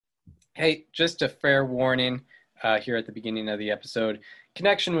Hey, just a fair warning here at the beginning of the episode.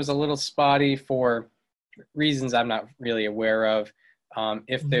 Connection was a little spotty for reasons I'm not really aware of.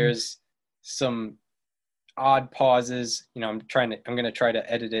 If there's some odd pauses, I'm going to try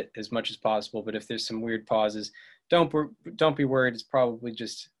to edit it as much as possible. But if there's some weird pauses, don't be worried. It's probably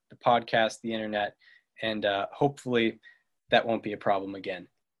just the podcast, the internet, and hopefully that won't be a problem again.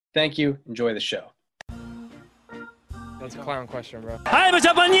 Thank you. Enjoy the show. That's a clown question, bro. Hi, what's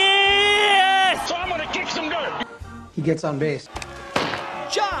up on you? So I'm gonna kick some dirt. He gets on base.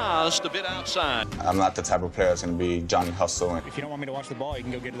 Just a bit outside. I'm not the type of player that's going to be Johnny Hustle. If you don't want me to watch the ball, you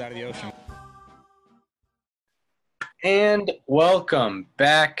can go get it out of the ocean. And welcome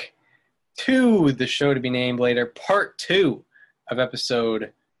back to the show to be named later, part 2 of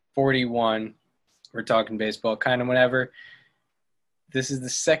episode 41. We're talking baseball kind of whenever. This is the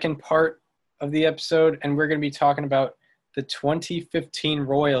second part of the episode, and we're going to be talking about the 2015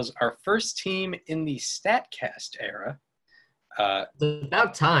 Royals, our first team in the StatCast era. It's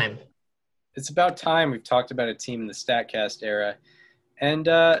about time. It's about time we've talked about a team in the StatCast era. And,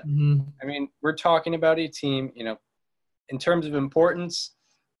 I mean, we're talking about a team, in terms of importance,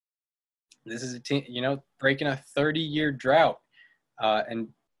 this is a team, breaking a 30-year drought. And,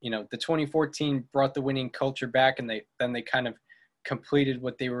 the 2014 brought the winning culture back, and they kind of completed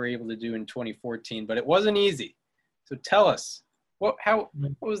what they were able to do in 2014. But it wasn't easy. So tell us, what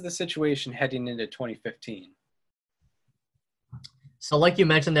was the situation heading into 2015? So like you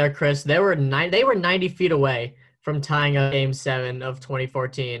mentioned there, Chris, they were 90 feet away from tying up Game 7 of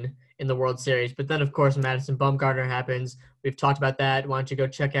 2014 in the World Series. But then, of course, Madison Bumgarner happens. We've talked about that. Why don't you go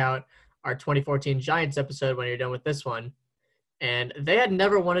check out our 2014 Giants episode when you're done with this one. And they had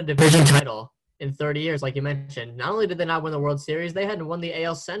never won a division title in 30 years, like you mentioned. Not only did they not win the World Series, they hadn't won the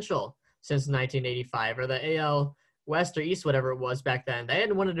AL Central since 1985, or the AL West or East, whatever it was back then. They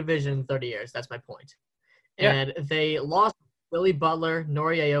hadn't won a division in 30 years. That's my point. Yeah. And they lost Willie Butler,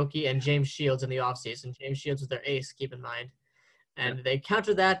 Nori Aoki, and James Shields in the offseason. James Shields was their ace, keep in mind. And they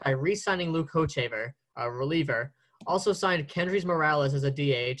countered that by re-signing Luke Hochevar, a reliever. Also signed Kendrys Morales as a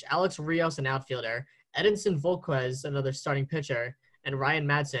DH, Alex Rios, an outfielder, Edinson Volquez, another starting pitcher, and Ryan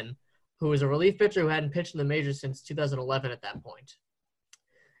Madsen, who was a relief pitcher who hadn't pitched in the majors since 2011 at that point.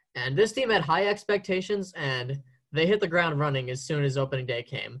 And this team had high expectations, and they hit the ground running as soon as opening day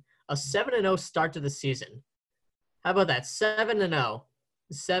came. A 7-0 start to the season. How about that? 7-0.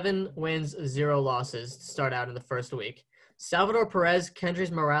 7 wins, 0 losses to start out in the first week. Salvador Perez,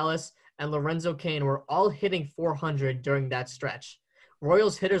 Kendrys Morales, and Lorenzo Cain were all hitting 400 during that stretch.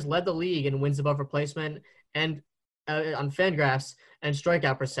 Royals hitters led the league in wins above replacement and on Fangraphs and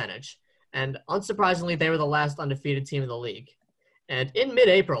strikeout percentage. And unsurprisingly, they were the last undefeated team in the league. And in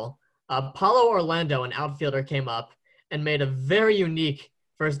mid-April, Paulo Orlando, an outfielder, came up and made a very unique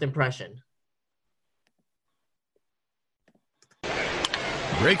first impression.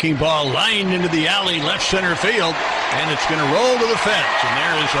 Breaking ball lined into the alley, left center field, and it's going to roll to the fence. And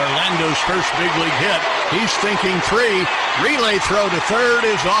there is Orlando's first big league hit. He's thinking 3. Relay throw to third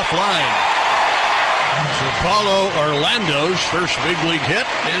is offline. So Paulo Orlando's first big league hit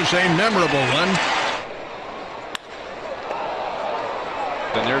is a memorable one.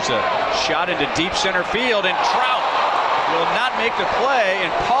 And there's a shot into deep center field, and Trout will not make the play,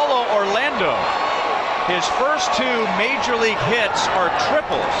 and Paulo Orlando, his first 2 major league hits are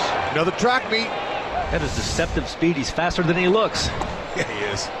triples. Another track meet. That is deceptive speed. He's faster than he looks. Yeah, he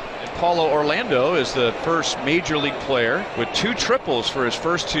is. And Paulo Orlando is the first major league player with 2 triples for his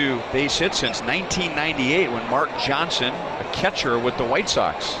first 2 base hits since 1998, when Mark Johnson, a catcher with the White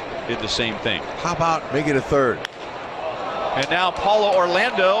Sox, did the same thing. How about make it a third? And now Paulo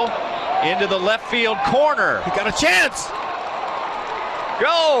Orlando into the left field corner. He got a chance.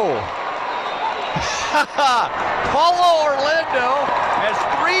 Go! Paulo Orlando has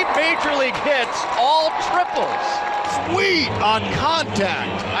 3 major league hits, all triples. Sweet on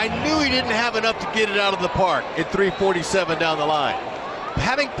contact. I knew he didn't have enough to get it out of the park at 347 down the line.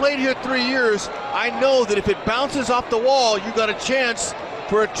 Having played here 3 years, I know that if it bounces off the wall, you got a chance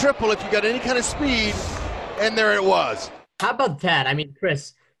for a triple if you got any kind of speed, and there it was. How about that? I mean,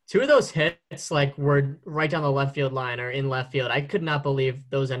 Chris, 2 of those hits were right down the left field line or in left field. I could not believe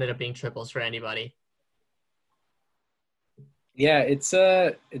those ended up being triples for anybody. Yeah, it's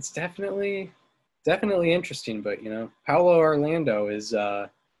definitely interesting, but Paulo Orlando is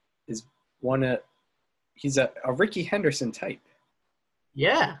he's a Ricky Henderson type.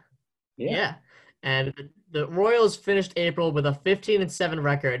 Yeah. And the Royals finished April with a 15-7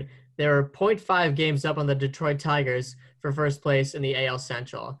 record. They were 0.5 games up on the Detroit Tigers for first place in the AL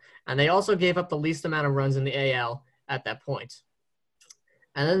Central. And they also gave up the least amount of runs in the AL at that point.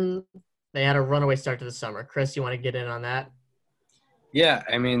 And then they had a runaway start to the summer. Chris, you want to get in on that? Yeah,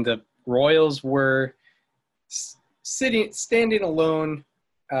 I mean, the Royals were standing alone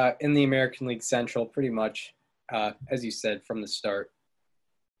in the American League Central pretty much, as you said, from the start.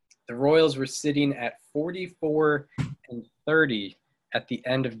 The Royals were sitting at 44-30 at the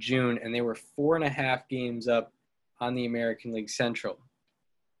end of June, and they were 4.5 games up on the American League Central.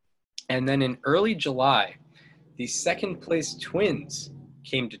 And then in early July, the second-place Twins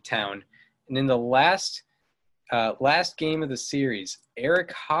came to town, and in the last game of the series,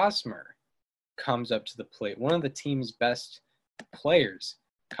 Eric Hosmer comes up to the plate. One of the team's best players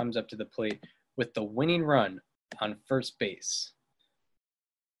comes up to the plate with the winning run on first base.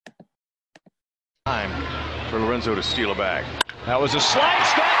 Time for Lorenzo to steal a bag. That was a slide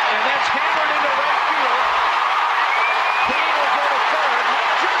step, and that's hammered into right field. Kane will go to third.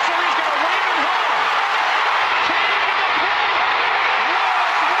 Mike Juicery's going to wave him home. Kane to the plate. Royals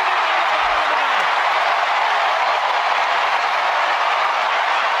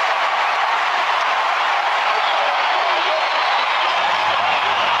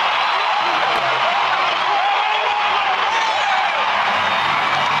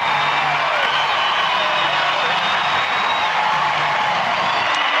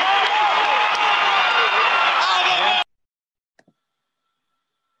winning at the bottom of the ninth.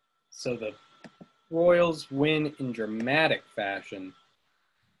 So the Royals win in dramatic fashion,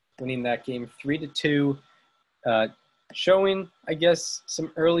 winning that game 3-2, showing, I guess,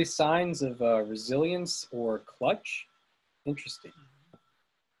 some early signs of resilience or clutch. Interesting.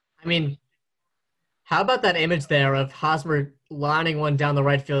 I mean, how about that image there of Hosmer lining one down the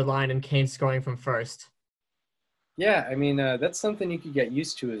right field line and Kane scoring from first? Yeah, I mean, that's something you could get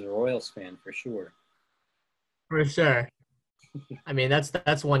used to as a Royals fan for sure. For sure. I mean,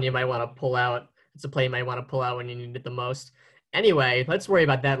 that's one you might want to pull out. It's a play you might want to pull out when you need it the most. Anyway, let's worry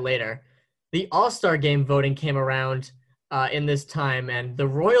about that later. The All-Star Game voting came around in this time, and the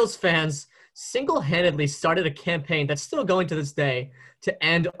Royals fans single-handedly started a campaign that's still going to this day to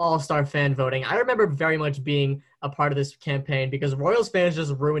end All-Star fan voting. I remember very much being a part of this campaign because Royals fans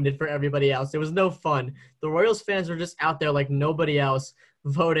just ruined it for everybody else. It was no fun. The Royals fans were just out there like nobody else,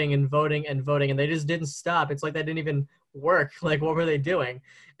 voting and voting and voting, and they just didn't stop. It's like that didn't even work. Like, what were they doing?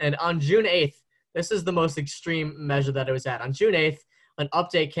 And on June 8th, this is the most extreme measure that it was at. On June 8th, an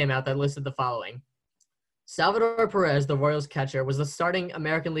update came out that listed the following. Salvador Perez, the Royals catcher, was the starting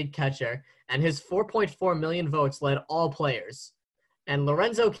American League catcher, and his 4.4 million votes led all players. And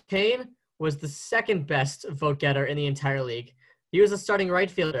Lorenzo Kane was the second best vote getter in the entire league. He was the starting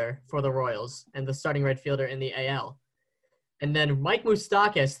right fielder for the Royals and the starting right fielder in the AL. And then Mike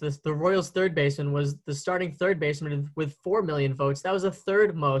Moustakas, the Royals' third baseman, was the starting third baseman with 4 million votes. That was the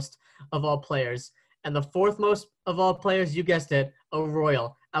third most of all players. And the fourth most of all players, you guessed it, a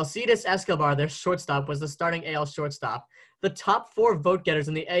Royal. Alcides Escobar, their shortstop, was the starting AL shortstop. The top 4 vote getters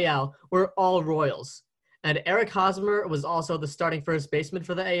in the AL were all Royals. And Eric Hosmer was also the starting first baseman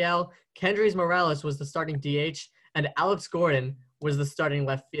for the AL. Kendrys Morales was the starting DH. And Alex Gordon was the starting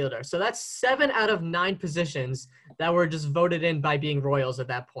left fielder. So that's 7 out of 9 positions that were just voted in by being Royals at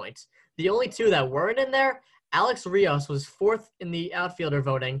that point. The only 2 that weren't in there, Alex Rios was 4th in the outfielder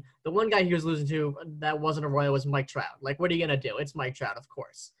voting. The one guy he was losing to that wasn't a Royal was Mike Trout. Like, what are you going to do? It's Mike Trout, of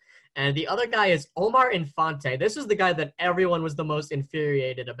course. And the other guy is Omar Infante. This is the guy that everyone was the most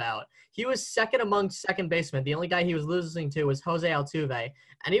infuriated about. He was second among second basemen. The only guy he was losing to was Jose Altuve,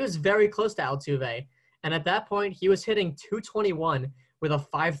 and he was very close to Altuve. And at that point, he was hitting .221 with a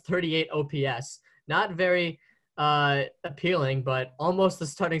 .538 OPS. Not very appealing, but almost the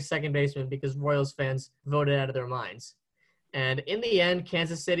starting second baseman because Royals fans voted out of their minds. And in the end,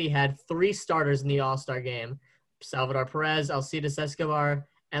 Kansas City had 3 starters in the All-Star game: Salvador Perez, Alcides Escobar,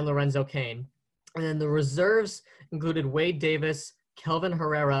 and Lorenzo Kane. And then the reserves included Wade Davis, Kelvin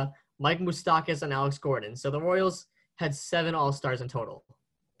Herrera, Mike Moustakas, and Alex Gordon. So the Royals had 7 All-Stars in total.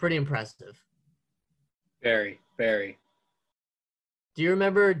 Pretty impressive. Very, very. Do you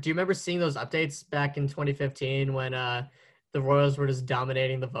remember seeing those updates back in 2015 when the Royals were just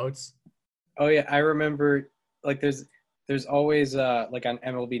dominating the votes? Oh yeah, I remember. Like there's always like on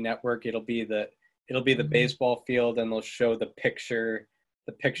MLB Network, it'll be the baseball field, and they'll show the pictures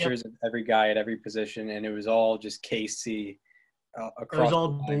of every guy at every position, and it was all just KC across. It was all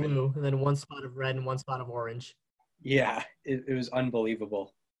blue, and then 1 spot of red and 1 spot of orange. Yeah, it was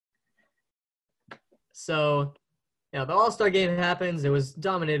unbelievable. So, the All-Star game happens. It was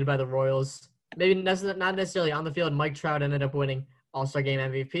dominated by the Royals. Maybe not necessarily on the field. Mike Trout ended up winning All-Star game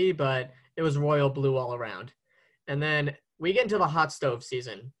MVP, but it was royal blue all around. And then we get into the hot stove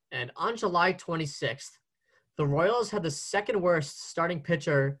season. And on July 26th, the Royals had the second worst starting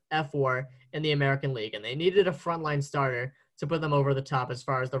pitcher F4 in the American League, and they needed a frontline starter to put them over the top as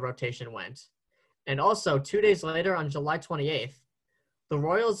far as the rotation went. And also, 2 days later, on July 28th, the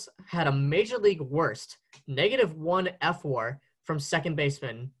Royals had a major league worst -1 F4 from second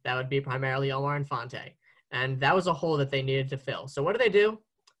baseman. That would be primarily Omar Infante. And that was a hole that they needed to fill. So what do?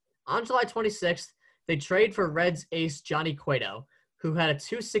 On July 26th, they trade for Reds ace Johnny Cueto, who had a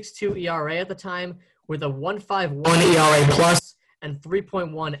 2.62 ERA at the time with a 1.51 ERA plus and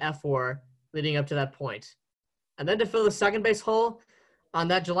 3.1 F4 leading up to that point. And then to fill the second base hole, on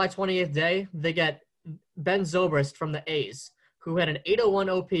that July 28th day, they get Ben Zobrist from the A's, who had an 801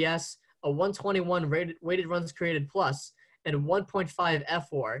 OPS, a 121 weighted runs created plus, and 1.5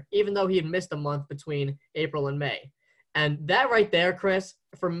 F4, even though he had missed a month between April and May. And that right there, Chris,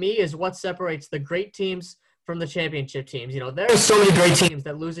 for me is what separates the great teams from the championship teams. You know, there are so many great teams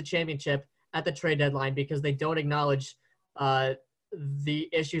that lose a championship at the trade deadline because they don't acknowledge the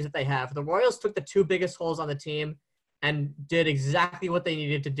issues that they have. The Royals took the two biggest holes on the team and did exactly what they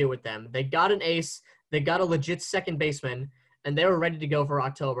needed to do with them. They got an ace, they got a legit second baseman, and they were ready to go for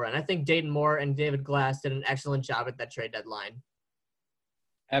October. And I think Dayton Moore and David Glass did an excellent job at that trade deadline.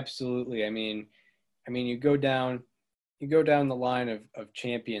 Absolutely. I mean, you go down the line of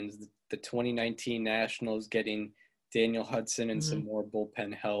champions. The 2019 Nationals getting Daniel Hudson and some more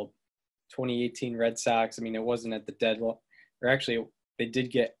bullpen help. 2018 Red Sox. I mean, it wasn't at the deadline, or actually, they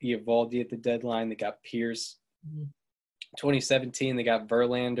did get Eovaldi at the deadline. They got Pierce. 2017, they got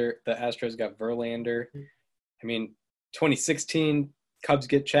Verlander. The Astros got Verlander. I mean, 2016, Cubs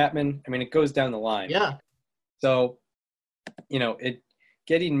get Chapman. I mean, it goes down the line. Yeah. So, you know,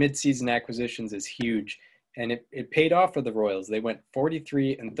 getting midseason acquisitions is huge, and it paid off for the Royals. They went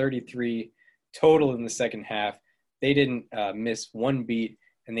 43-33 total in the second half. They didn't miss one beat,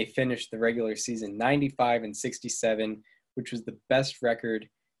 and they finished the regular season 95-67, which was the best record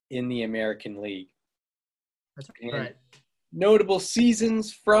in the American League. That's right. Notable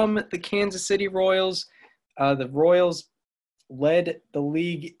seasons from the Kansas City Royals. The Royals led the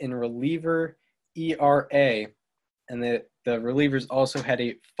league in reliever ERA, and the relievers also had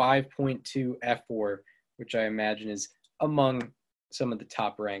a 5.2 F4, which I imagine is among some of the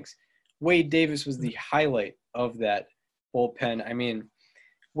top ranks. Wade Davis was the highlight of that bullpen. I mean,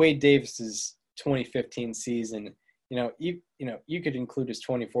 Wade Davis's 2015 season, you could include his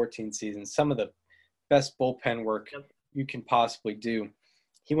 2014 season, some of the best bullpen work you can possibly do.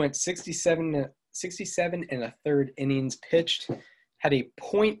 He went 67 and a third innings pitched, had a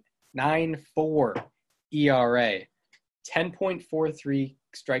 .94 ERA, 10.43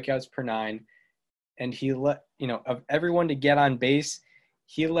 strikeouts per nine, and he let, of everyone to get on base,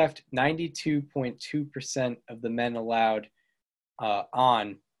 he left 92.2% of the men allowed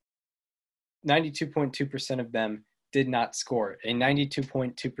on. 92.2% of them did not score, a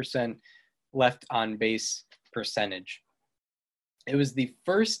 92.2% left on base percentage. It was the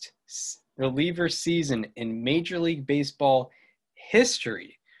first reliever season in Major League Baseball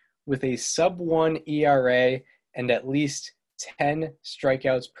history with a sub-1 ERA and at least 10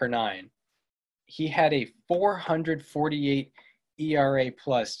 strikeouts per nine. He had a 448 ERA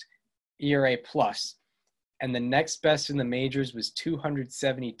plus, and the next best in the majors was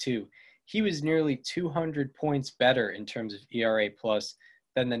 272. He was nearly 200 points better in terms of ERA plus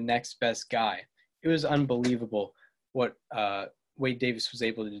than the next best guy. It was unbelievable what Wade Davis was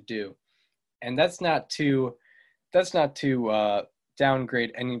able to do. And that's not to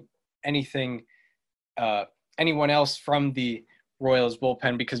downgrade anything anyone else from the Royals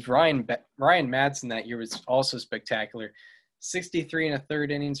bullpen, because Ryan Madsen that year was also spectacular. 63 and a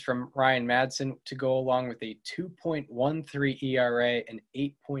third innings from Ryan Madsen to go along with a 2.13 ERA and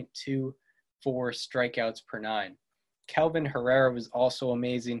 8.24 strikeouts per nine. Kelvin Herrera was also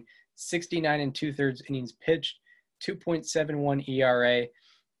amazing. 69 and 2/3 innings pitched, 2.71 ERA,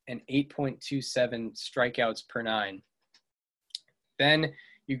 and 8.27 strikeouts per nine. Then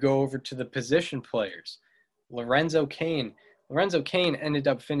you go over to the position players. Lorenzo Cain ended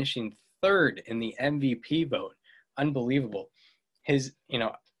up finishing third in the MVP vote. Unbelievable. His,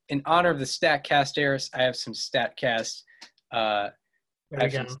 in honor of the StatCast era, I have some StatCast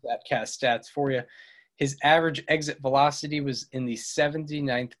stats for you. His average exit velocity was in the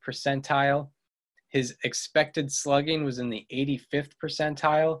 79th percentile. His expected slugging was in the 85th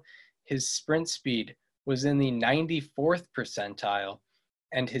percentile. His sprint speed was in the 94th percentile.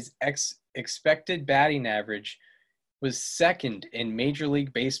 And his expected batting average was second in Major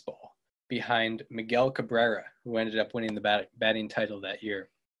League Baseball, behind Miguel Cabrera, who ended up winning the batting title that year.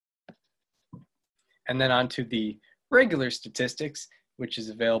 And then on to the regular statistics, which is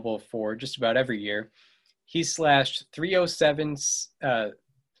available for just about every year. He slashed 307,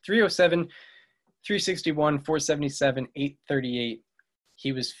 361, 477, 838.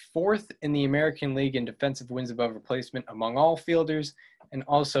 He was 4th in the American League in defensive wins above replacement among all fielders, and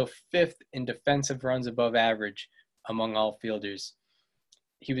also 5th in defensive runs above average among all fielders.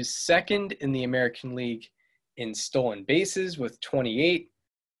 He was 2nd in the American League in stolen bases with 28,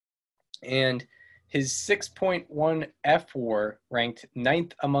 and his 6.1 F-WAR ranked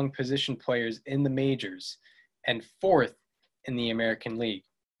 9th among position players in the majors and 4th in the American League.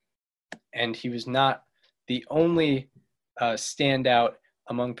 And he was not the only standout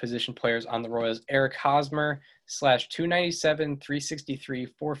among position players on the Royals. Eric Hosmer slashed 297, 363,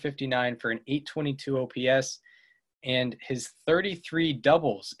 459 for an 822 OPS, and his 33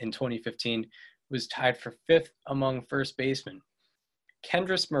 doubles in 2015 was tied for 5th among first basemen.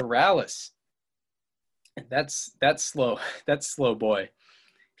 Kendrys Morales, that's slow. That's slow boy.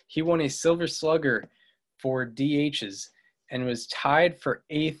 He won a Silver Slugger for DHs and was tied for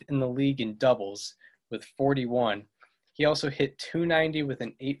 8th in the league in doubles with 41. He also hit 290 with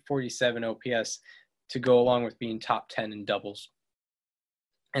an 847 OPS to go along with being top 10 in doubles.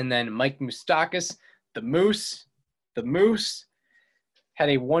 And then Mike Moustakas, the Moose, had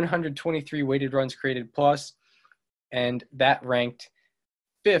a 123 weighted runs created plus, and that ranked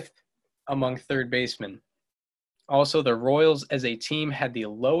 5th among third basemen. Also, the Royals as a team had the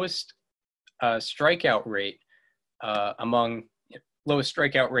lowest strikeout rate lowest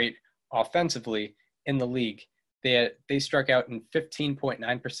strikeout rate offensively in the league. They struck out in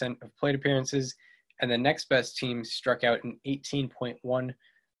 15.9% of plate appearances, and the next best team struck out in 18.1%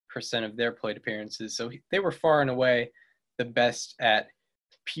 of their plate appearances. So they were far and away the best at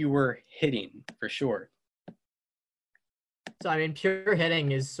pure hitting, for sure. So, I mean, pure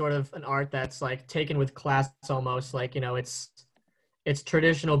hitting is sort of an art that's, like, taken with class almost. Like, you know, it's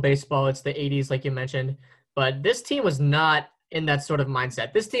traditional baseball. It's the 80s, like you mentioned. But this team was not in that sort of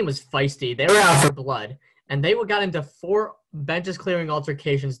mindset. This team was feisty. They were out for blood. And they got into 4 benches clearing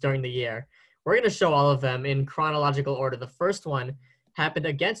altercations during the year. We're going to show all of them in chronological order. The first one happened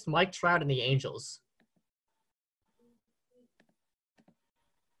against Mike Trout and the Angels.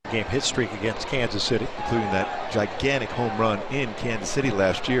 Game hit streak against Kansas City, including that gigantic home run in Kansas City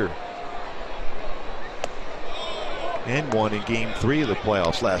last year. And one in Game 3 of the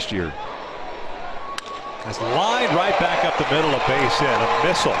playoffs last year. That's lined right back up the middle of base hit, a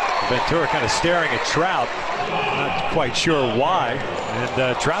missile. Ventura kind of staring at Trout, not quite sure why.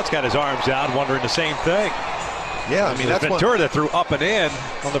 And Trout's got his arms out, wondering the same thing. Yeah, I mean, that's Ventura that threw up and in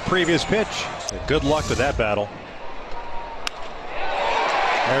on the previous pitch. Good luck with that battle.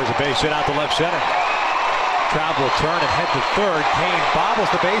 There's a base hit out to left center. Trout will turn and head to third. Kane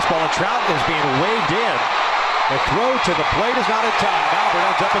bobbles the baseball, and Trout is being waved in. The throw to the plate is not in time. Albert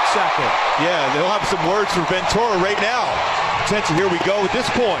ends up at second. Yeah, they'll have some words for Ventura right now. Attention, here we go at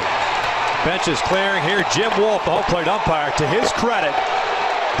this point. Bench is clearing here. Jim Wolf, the home plate umpire, to his credit,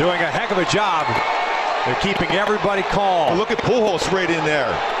 doing a heck of a job. They're keeping everybody calm. Well, look at Pujols right in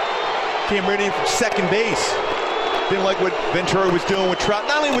there. Came right in from second base. Didn't like what Ventura was doing with Trout,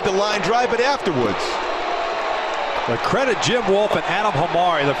 not only with the line drive, but afterwards. But credit Jim Wolf and Adam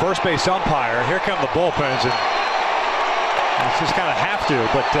Hamari, the first base umpire. Here come the bullpens, and it's just kind of have to.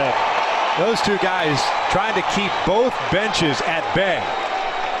 But those two guys trying to keep both benches at bay.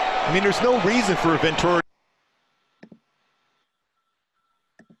 I mean, there's no reason for Ventura.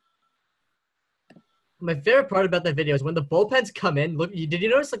 My favorite part about that video is when the bullpens come in. Look, did you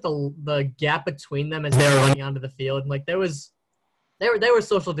notice like the gap between them as they were running onto the field? Like they were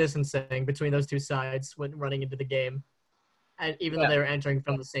social distancing between those two sides when running into the game, and even though they were entering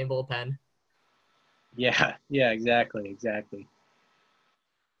from the same bullpen. Yeah, exactly.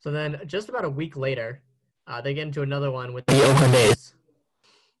 So then, just about a week later, they get into another one with the Oakland A's.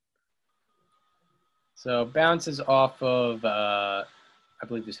 So bounces off of, I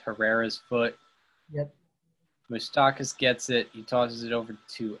believe it's Herrera's foot. Yep. Moustakas gets it. He tosses it over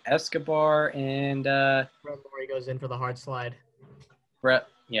to Escobar, and Brett Lawrie goes in for the hard slide. It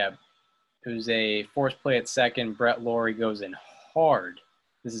was a forced play at second. Brett Lawrie goes in hard.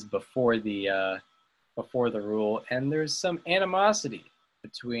 This is before the rule, and there's some animosity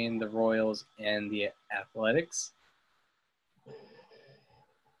between the Royals and the Athletics.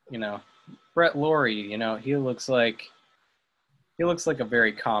 You know, Brett Lawrie, you know, he looks like a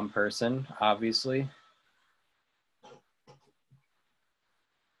very calm person, obviously.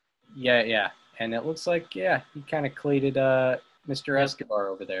 Yeah. And it looks like, he kind of cleated Mr. Escobar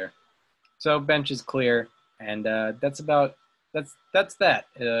over there. So bench is clear, and that's that.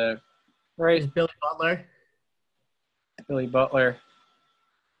 Right? Billy Butler. Billy Butler.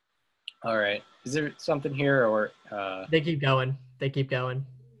 All right. Is there something here or They keep going. They keep going.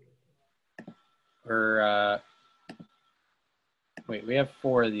 Or wait, we have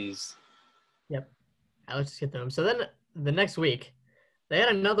 4 of these. Yep. Let's just get them. So then the next week, they had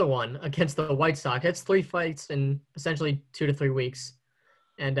another one against the White Sox. It's 3 fights in essentially 2 to 3 weeks.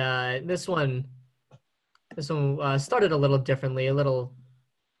 And this one started a little differently, a little,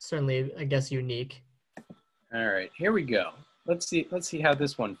 certainly, I guess, unique. All right, here we go. Let's see how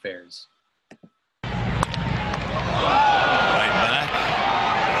this one fares. Right back.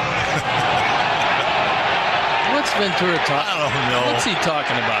 What's Ventura talking? I don't know. What's he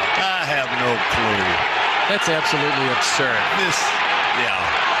talking about? I have no clue. That's absolutely absurd.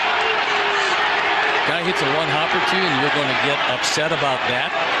 Guy hits a one-hopper to you, and you're going to get upset about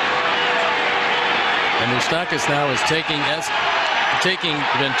that? And Moustakas now is taking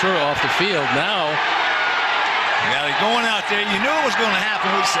Ventura off the field. Now, they're going out there. You knew it was going to happen.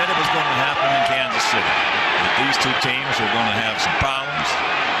 We said it was going to happen in Kansas City. That these two teams were going to have some problems.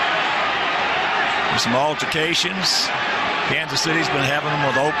 There's some altercations. Kansas City's been having them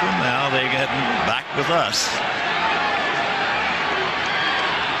with Oakland. Now they're getting back with us.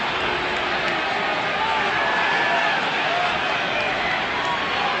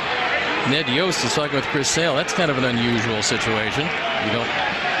 Ned Yost is talking with Chris Sale. That's kind of an unusual situation. You don't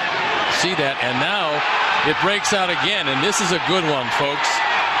see that. And now it breaks out again. And this is a good one, folks.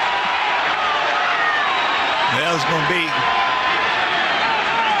 Well, it's going to be.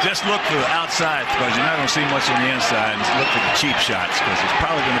 Just look for the outside because you're not going to see much on the inside. And look for the cheap shots because it's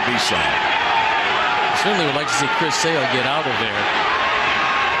probably going to be some. I certainly would like to see Chris Sale get out of there.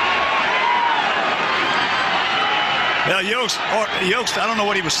 Well, Yost, I don't know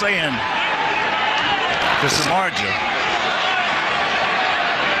what he was saying to Samardzija.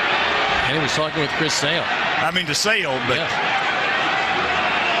 And he was talking with Chris Sale. I mean to Sale, but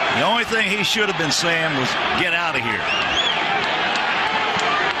the only thing he should have been saying was get out of here.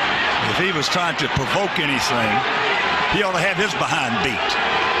 If he was trying to provoke anything, he ought to have his behind beat.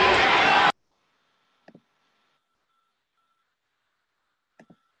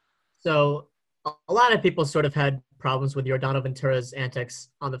 So a lot of people sort of had problems with Yordano Ventura's antics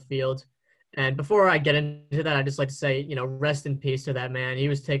on the field. And before I get into that, I'd just like to say, rest in peace to that man. He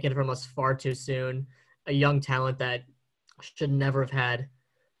was taken from us far too soon, a young talent that should never have had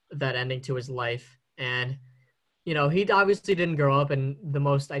that ending to his life. And, he obviously didn't grow up in the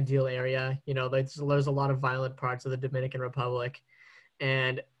most ideal area. There's a lot of violent parts of the Dominican Republic.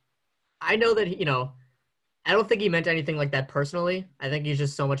 And I know that, I don't think he meant anything like that personally. I think he's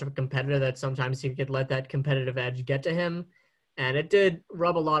just so much of a competitor that sometimes he could let that competitive edge get to him. And it did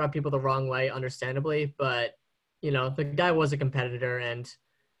rub a lot of people the wrong way, understandably. But, the guy was a competitor, and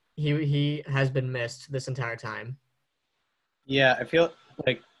he has been missed this entire time. Yeah, I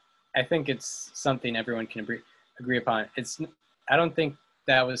think it's something everyone can agree upon. I don't think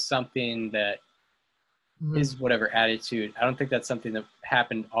that was something that his whatever attitude. I don't think that's something that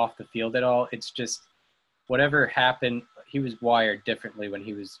happened off the field at all. It's just whatever happened. He was wired differently when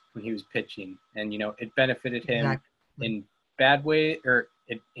he was pitching, and it benefited him in bad way or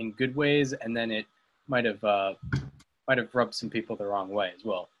in good ways, and then it might have rubbed some people the wrong way as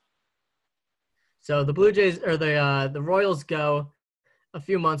well. So the Blue Jays or the Royals go a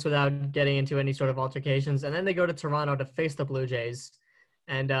few months without getting into any sort of altercations, and then they go to Toronto to face the Blue Jays,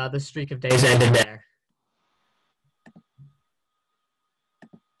 and the streak of days ended there.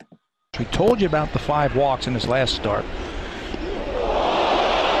 We told you about the 5 walks in his last start.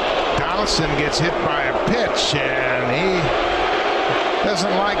 Donaldson gets hit by a pitch, and he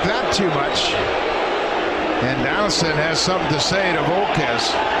doesn't like that too much. And Donaldson has something to say to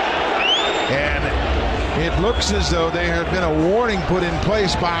Volquez. And it looks as though there had been a warning put in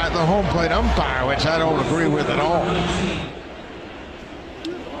place by the home plate umpire, which I don't agree with at all.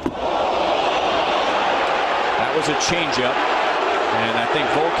 That was a changeup, and I think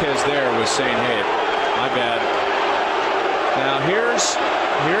Volquez there was saying, "Hey, my bad." Now here's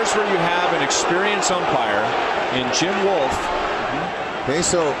where you have an experienced umpire in Jim Wolf. Okay,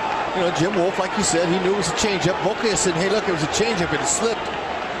 so Jim Wolf, like you said, he knew it was a changeup. Volquez said, "Hey, look, it was a changeup, and it slipped."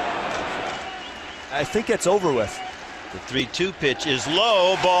 I think it's over with. The 3-2 pitch is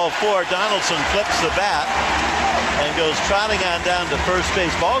low. Ball 4. Donaldson flips the bat and goes trotting on down to first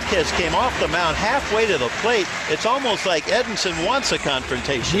base. Volquez came off the mound halfway to the plate. It's almost like Edinson wants a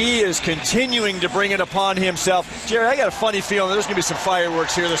confrontation. He is continuing to bring it upon himself. Jerry, I got a funny feeling there's going to be some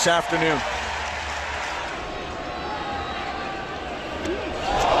fireworks here this afternoon.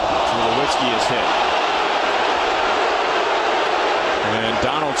 Tulowitzki is hit. And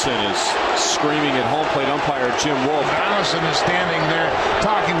Donaldson is screaming at home plate umpire Jim Wolf. Donaldson is standing there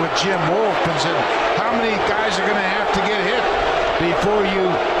talking with Jim Wolf and said, how many guys are going to have to get hit before you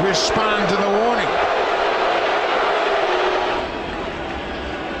respond to the warning?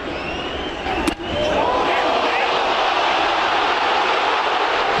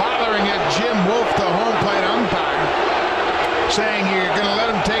 Hollering at Jim Wolf, the home plate umpire, saying you're going to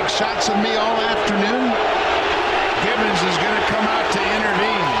let him take shots of me all afternoon? Gibbons is going to come out to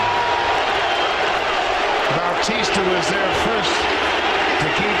intervene. Bautista was there first to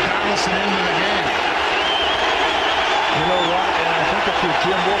keep Donaldson into the game. You know what? And I think if you're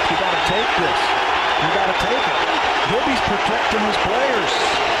Jim Wolf, you got to take this. You got to take it. Gibby's protecting his players.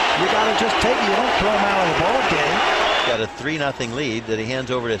 You got to just take it. You don't throw him out of the ball game. Got a 3-0 lead that he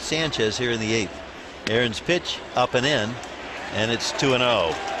hands over to Sanchez here in the 8th. Aaron's pitch up and in, and it's 2-0.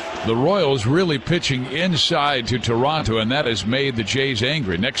 The Royals really pitching inside to Toronto, and that has made the Jays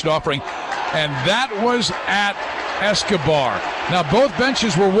angry. Next offering, and that was at Escobar. Now both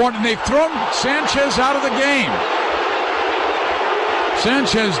benches were warned, and they've thrown Sanchez out of the game.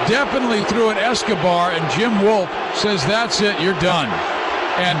 Sanchez definitely threw at Escobar, and Jim Wolf says, that's it, you're done.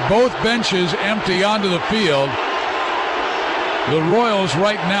 And both benches empty onto the field. The Royals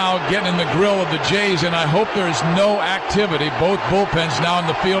right now getting in the grill of the Jays, and I hope there's no activity. Both bullpens now in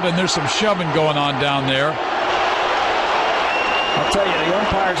the field, and there's some shoving going on down there. I'll tell you, the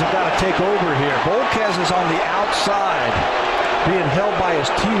umpires have got to take over here. Volquez is on the outside, being held by his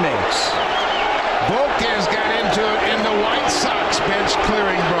teammates. Volquez got into it in the White Sox bench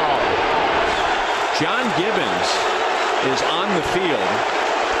clearing brawl. John Gibbons is on the field.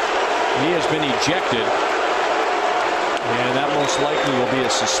 He has been ejected. And that most likely will be a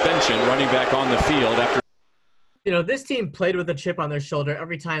suspension, running back on the field after. You know, this team played with a chip on their shoulder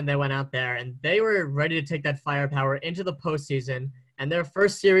every time they went out there, and they were ready to take that firepower into the postseason, and their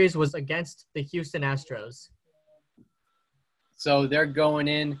first series was against the Houston Astros. So they're going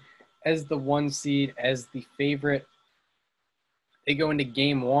in as the 1 seed, as the favorite. They go into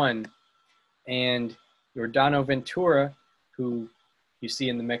game 1, and Yordano Ventura, who you see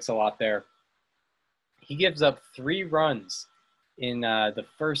in the mix a lot there, he gives up 3 runs in the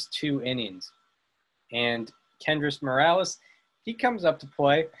first 2 innings. And Kendrys Morales, he comes up to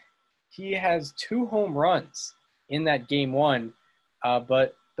play. He has 2 home runs in that game 1,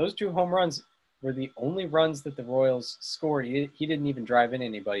 but those 2 home runs were the only runs that the Royals scored. He didn't even drive in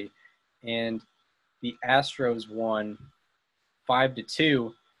anybody. And the Astros won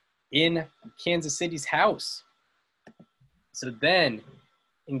 5-2 in Kansas City's house. So then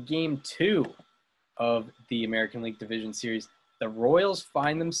in game 2 of the American League Division Series, the Royals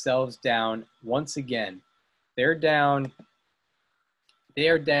find themselves down once again. They are down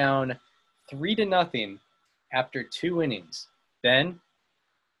 3-0 after 2 innings. Then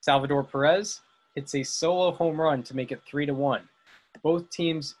Salvador Perez hits a solo home run to make it 3-1.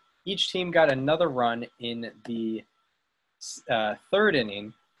 Each team got another run in the 3rd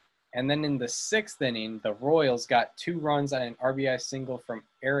inning, and then in the 6th inning, the Royals got 2 runs on an RBI single from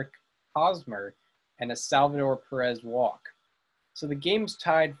Eric Hosmer and a Salvador Perez walk. So the game's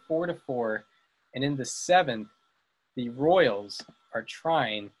tied 4-4, and in the 7th, the Royals are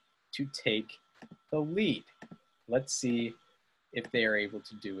trying to take the lead. Let's see if they are able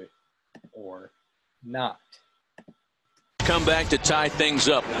to do it or not. Come back to tie things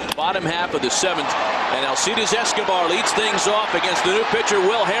up. Bottom half of the 7th, and Alcides Escobar leads things off against the new pitcher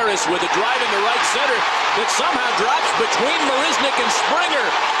Will Harris with a drive into right center that somehow drops between Marisnick and Springer.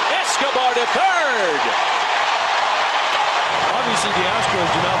 Escobar to 3rd. Obviously, the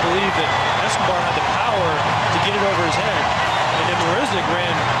Astros do not believe that Escobar had the power to get it over his head, and then Marisnick ran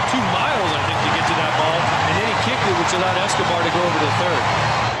 2 miles, I think, to get to that ball, and then he kicked it, which allowed Escobar to go over to 3rd.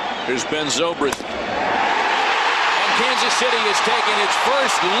 Here's Ben Zobrist. Kansas City has taken its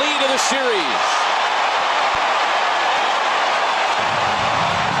first lead of the series.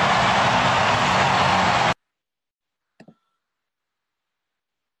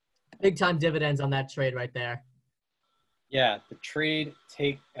 Big time dividends on that trade right there. Yeah, the trade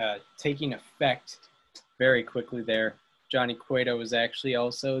taking effect very quickly there. Johnny Cueto was actually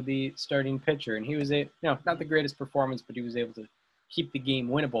also the starting pitcher, and he was not the greatest performance, but he was able to keep the game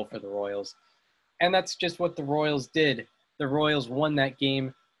winnable for the Royals. And that's just what the Royals did. The Royals won that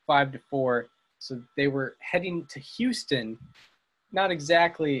game 5-4. So they were heading to Houston, not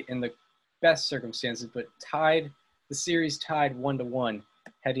exactly in the best circumstances, but the series tied 1-1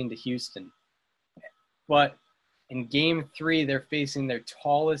 heading to Houston. But in game 3, they're facing their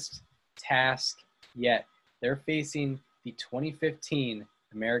tallest task yet. They're facing the 2015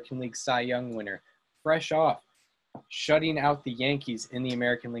 American League Cy Young winner, fresh off shutting out the Yankees in the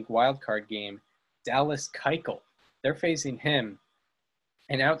American League wildcard game, Dallas Keuchel. They're facing him.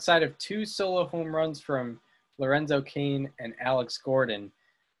 And outside of 2 solo home runs from Lorenzo Cain and Alex Gordon,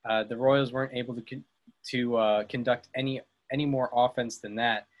 the Royals weren't able to conduct any more offense than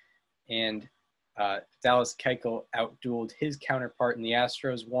that. And Dallas Keuchel outdueled his counterpart, and the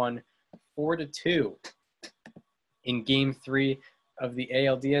Astros won 4-2 in Game 3 of the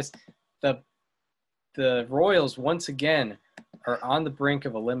ALDS. The Royals once again are on the brink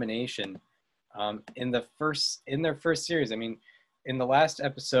of elimination in their first series. I mean, in the last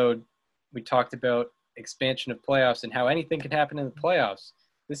episode, we talked about expansion of playoffs and how anything can happen in the playoffs.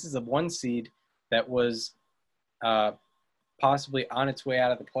 This is a 1 seed that was possibly on its way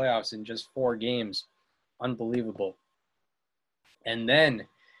out of the playoffs in just 4 games. Unbelievable. And then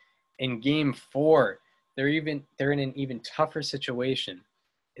in Game 4, they're in an even tougher situation.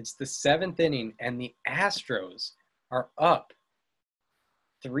 It's the 7th inning, and the Astros are up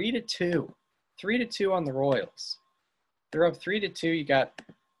 3-2. 3-2 on the Royals. They're up 3-2. You got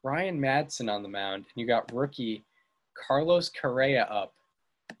Ryan Madson on the mound, and you got rookie Carlos Correa up,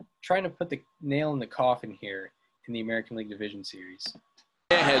 trying to put the nail in the coffin here in the American League Division Series.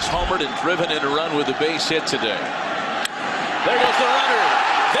 Has homered and driven in a run with a base hit today. There goes the runner.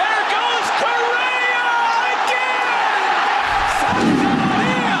 There goes Correa again!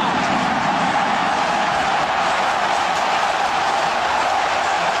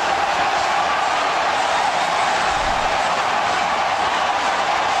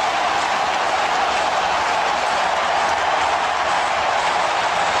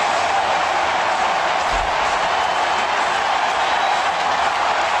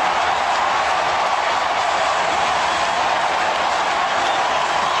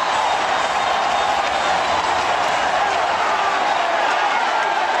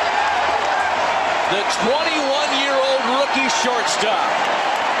 The 21-year-old rookie shortstop,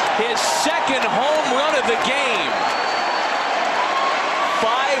 his second home run of the game.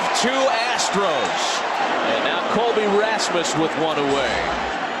 5-2 Astros. And now Colby Rasmus with one away.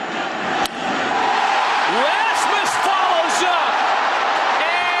 Rasmus follows up.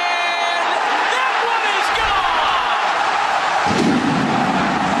 And that one is gone.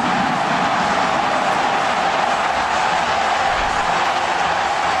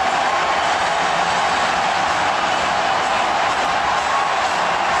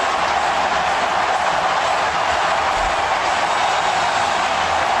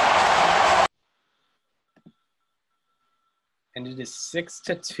 And it is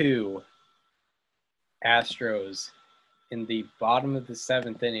 6-2 Astros in the bottom of the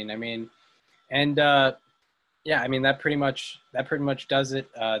 7th inning. I mean, and yeah, I mean that pretty much does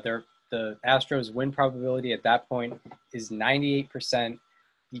it. The Astros win probability at that point is 98%.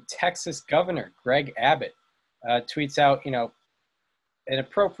 The Texas governor, Greg Abbott, tweets out, an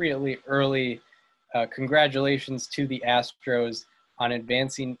appropriately early congratulations to the Astros on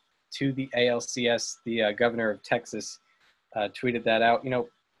advancing to the ALCS. The governor of Texas tweeted that out.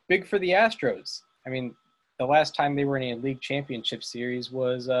 Big for the Astros. I mean, the last time they were in a league championship series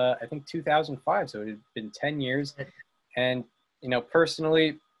was, I think, 2005. So it had been 10 years. And,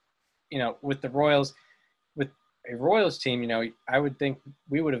 personally, with the Royals, with a Royals team, I would think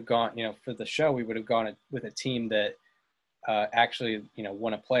we would have gone, for the show, we would have gone with a team that actually,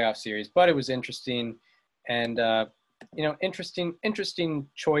 won a playoff series. But it was interesting. And, interesting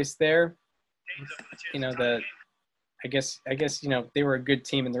choice there. I guess they were a good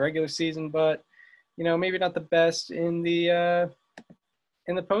team in the regular season, but maybe not the best in the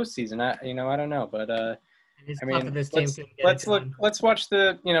postseason. I don't know, but I mean, let's watch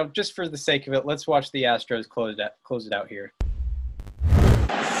the just for the sake of it, let's watch the Astros close it out here.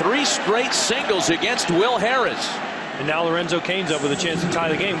 3 straight singles against Will Harris. And now Lorenzo Cain's up with a chance to tie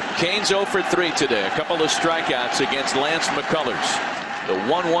the game. Cain's 0 for 3 today. A couple of strikeouts against Lance McCullers. The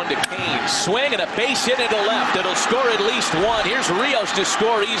 1-1 to Cain. Swing and a base hit into left. It'll score at least 1. Here's Rios to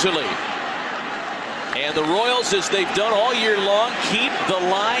score easily. And the Royals, as they've done all year long, keep the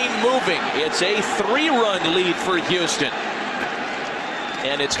line moving. It's a 3-run lead for Houston.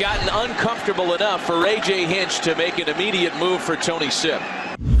 And it's gotten uncomfortable enough for A.J. Hinch to make an immediate move for Tony Sipp.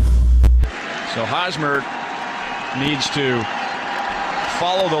 So Hosmer needs to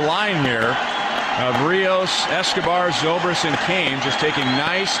follow the line here of Rios, Escobar, Zobrist, and Cain, just taking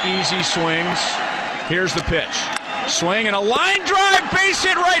nice, easy swings. Here's the pitch. Swing and a line drive, base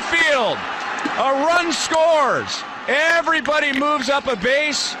hit right field. A run scores. Everybody moves up a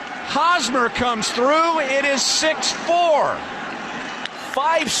base. Hosmer comes through. It is 6-4.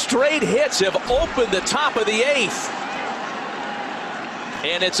 5 straight hits have opened the top of the 8th.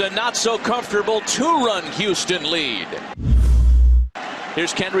 And it's a not-so-comfortable 2-run Houston lead.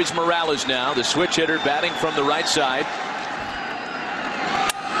 Here's Kendrys Morales now, the switch hitter batting from the right side.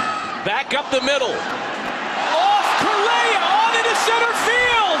 Back up the middle. Off Correa, on into center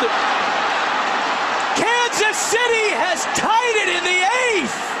field. Kansas City has tied it in the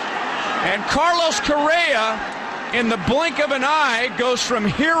 8th. And Carlos Correa, in the blink of an eye, goes from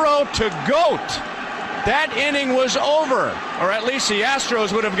hero to GOAT. That inning was over, or at least the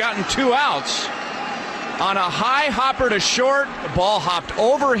Astros would have gotten 2 outs. On a high hopper to short, the ball hopped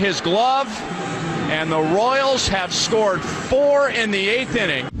over his glove, and the Royals have scored 4 in the 8th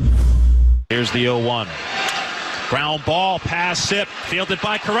inning. Here's the 0-1. Ground ball, pass Sip, fielded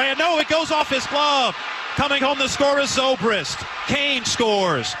by Correa. No, it goes off his glove. Coming home, the score is Zobrist. Kane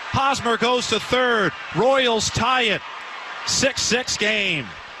scores. Hosmer goes to third. Royals tie it. 6-6 game.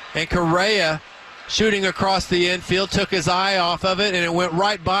 And Correa, shooting across the infield, took his eye off of it, and it went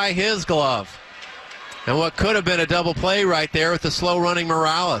right by his glove. And what could have been a double play right there with the slow-running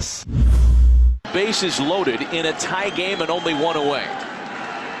Morales. Bases loaded in a tie game and only 1 away.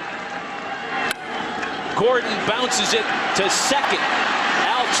 Gordon bounces it to second.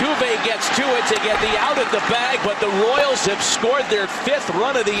 Altuve gets to it to get the out at the bag, but the Royals have scored their 5th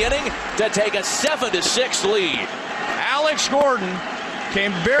run of the inning to take a 7-6 lead. Alex Gordon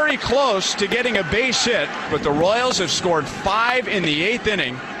came very close to getting a base hit, but the Royals have scored 5 in the 8th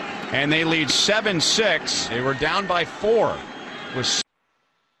inning, and they lead 7-6. They were down by 4.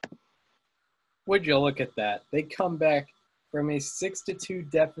 Would you look at that? They come back from a 6-2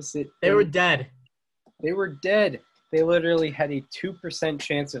 deficit. They were dead. They were dead. They literally had a 2%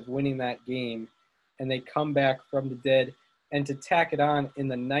 chance of winning that game, and they come back from the dead. And to tack it on, in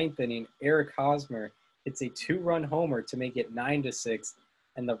the 9th inning, Eric Hosmer hits a 2-run homer to make it 9-6,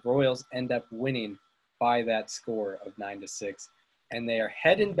 and the Royals end up winning by that score of 9-6. And they are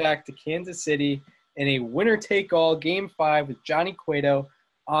heading back to Kansas City in a winner-take-all Game 5 with Johnny Cueto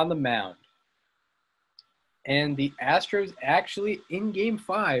on the mound. And the Astros actually, in Game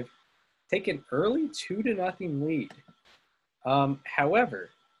 5, take an early 2-0 lead. However,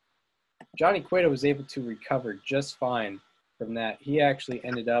 Johnny Cueto was able to recover just fine from that. He actually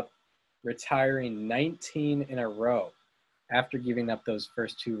ended up retiring 19 in a row after giving up those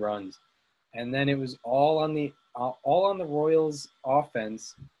first 2 runs. And then it was all on the Royals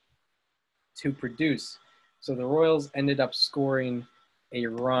offense to produce. So the Royals ended up scoring a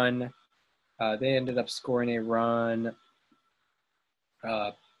run. They ended up scoring a run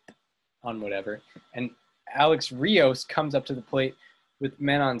on whatever. And Alex Rios comes up to the plate with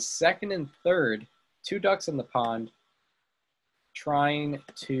men on second and third, 2 ducks in the pond, trying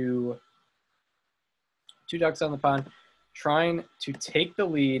to take the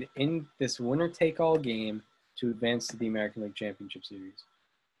lead in this winner-take-all game to advance to the American League Championship Series.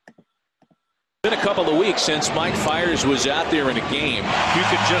 Been a couple of weeks since Mike Fiers was out there in a game. If you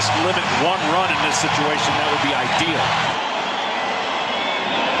could just limit 1 run in this situation, that would be ideal.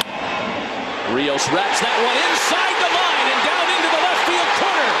 Rios wraps that one inside the line and down into the left field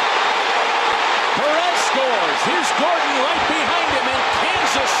corner. Perez scores. Here's Gordon right behind him, and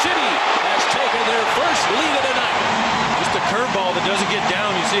Kansas City has taken their first lead of the night. Just a curveball that doesn't get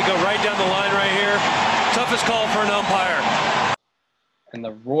down. You see it go right down the line right here. Toughest call for an umpire. And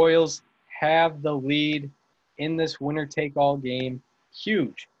the Royals have the lead in this winner-take-all game.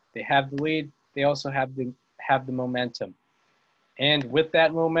 Huge. They have the lead. They also have the momentum. And with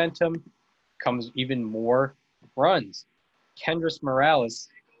that momentum comes even more runs. Kendrys Morales,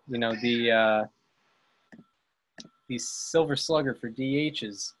 the silver slugger for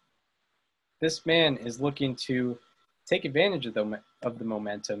DHs. This man is looking to take advantage of the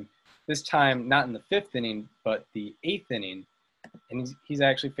momentum. This time, not in the 5th inning, but the 8th inning. And he's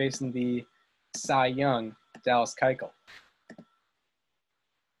actually facing the Cy Young, Dallas Keuchel.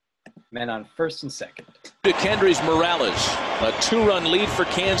 Men on first and second. To Kendrys Morales, a 2-run lead for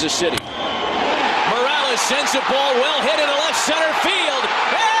Kansas City. Morales sends a ball well hit into left center field,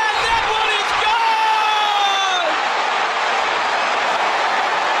 and that one is gone!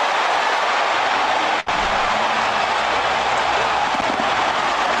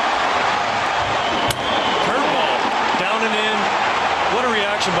 Curveball, down and in. What a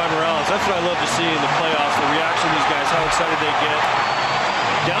reaction by Morales. That's what I love to see in the playoffs, the reaction of these guys, how excited they get.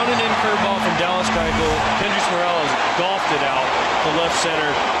 Down and in curveball from Dallas Keuchel. Kendrys Morales golfed it out to left center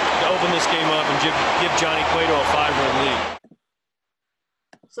to open this game up and give Johnny Cueto a 5-run lead.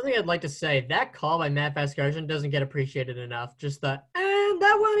 Something I'd like to say, that call by Matt Vasgersian doesn't get appreciated enough. Just the, and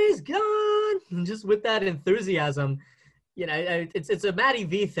that one is gone. And just with that enthusiasm, it's a Matty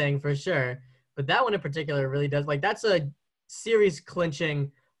V thing for sure. But that one in particular really does. Like, that's a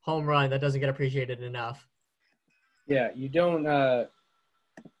series-clinching home run that doesn't get appreciated enough. Yeah, you don't.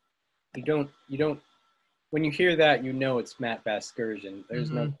 When you hear that, you know it's Matt Vasgersian.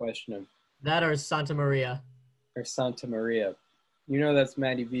 There's no question of that, or Santa Maria. Or Santa Maria. You know that's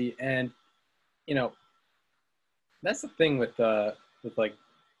Matty V. And, you know, that's the thing with like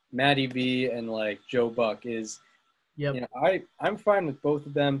Matty V and like Joe Buck is, you know, I'm fine with both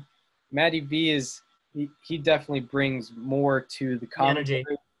of them. Matty V is he definitely brings more to the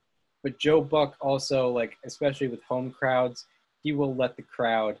commentary, but Joe Buck also, like, especially with home crowds, he will let the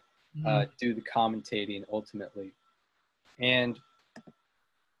crowd do the commentating ultimately. And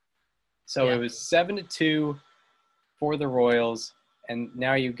so it was 7-2 for the Royals, and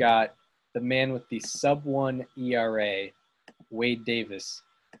now you got the man with the sub-1 ERA, Wade Davis,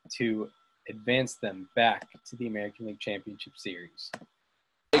 to advance them back to the American League Championship Series.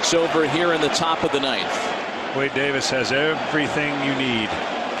 Takes over here in the top of the ninth. Wade Davis has everything you need.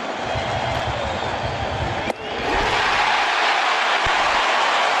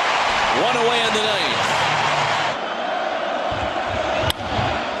 One away in the ninth.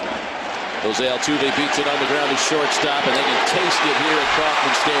 Jose Altuve beats it on the ground to shortstop, and they can taste it here at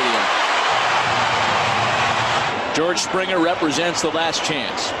Kauffman Stadium. George Springer represents the last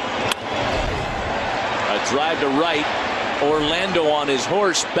chance. A drive to right. Orlando on his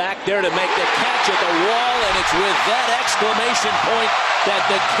horse back there to make the catch at the wall, and it's with that exclamation point that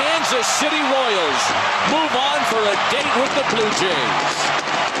the Kansas City Royals move on for a date with the Blue Jays.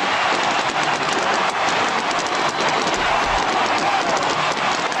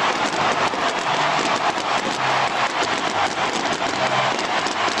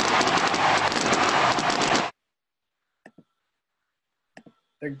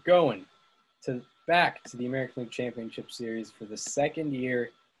 They're going back to the American League Championship Series for the second year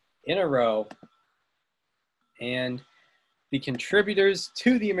in a row. And the contributors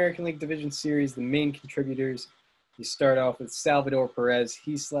to the American League Division Series, the main contributors, you start off with Salvador Perez.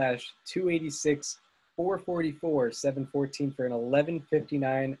 He slashed .286, .444, .714 for an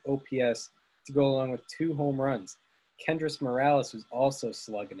 1159 OPS to go along with 2 home runs. Kendrys Morales was also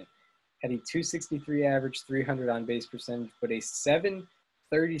slugging it. Had a .263 average, 300 on-base percentage, but a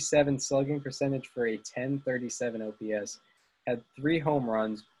 .737 slugging percentage for a .1037 OPS. Had 3 home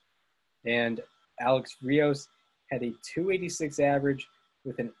runs. And Alex Rios had a .286 average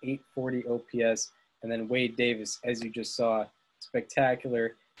with an .840 OPS. And then Wade Davis, as you just saw,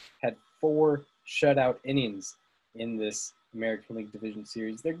 spectacular, had 4 shutout innings in this American League Division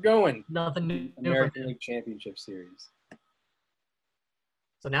Series. They're going nothing new American League Championship Series.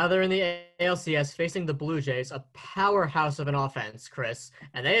 So now they're in the ALCS facing the Blue Jays, a powerhouse of an offense, Chris.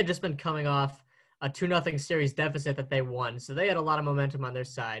 And they had just been coming off a 2-0 series deficit that they won. So they had a lot of momentum on their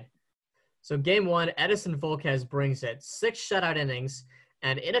side. So game 1, Edison Volquez brings it. 6 shutout innings.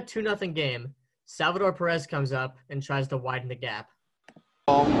 And in a 2-0 game, Salvador Perez comes up and tries to widen the gap.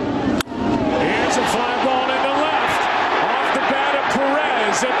 Here's a fly ball into left. Off the bat of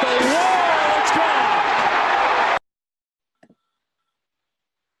Perez at the wall. It's gone.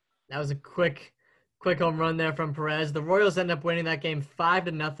 That was a quick home run there from Perez. The Royals end up winning that game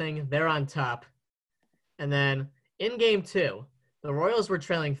 5-0. They're on top. And then in game 2, the Royals were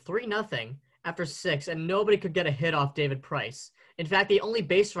trailing 3-0 after 6, and nobody could get a hit off David Price. In fact, the only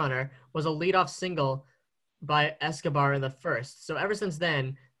base runner was a leadoff single by Escobar in the first. So ever since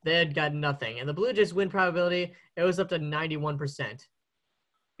then, they had got nothing. And the Blue Jays win probability, it was up to 91%.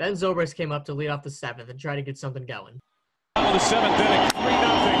 Ben Zobrist came up to lead off the 7th and try to get something going. On the 7th inning,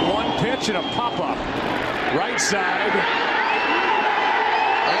 3-0. 1 pitch and a pop-up. Right side.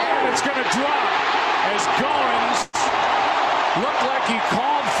 And it's going to drop as Goins looked like he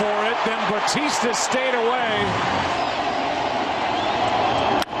called for it. Then Bautista stayed away.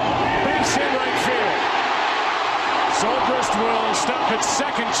 Base hit right field. Zobrist will stop at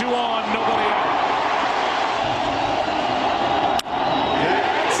second, 2 on, nobody out.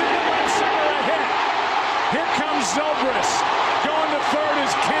 That's in the left center, a hit. Here comes Zobrist. Going to third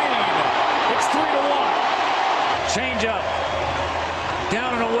is Kane. It's 3-1. Change up.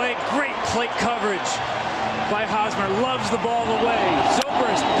 Down and away. Great plate coverage by Hosmer. Loves the ball away.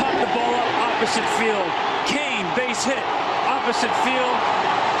 Zobrist popped the ball up opposite field. Kane, base hit. Opposite field.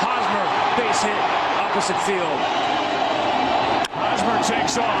 Hosmer, base hit. Opposite field. Hosmer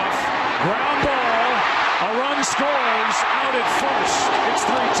takes off. Ground ball. A run scores. Out at first. It's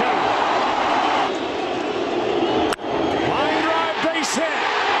 3-2. Line drive, base hit.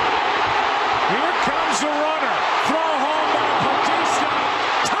 Here comes the runner. Throw home by Bautista.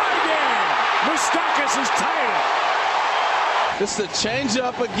 Tied in. Moustakas has tied it. This is a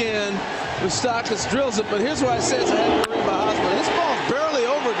changeup again. Moustakas drills it, but here's why I say it's a heavy ring behind.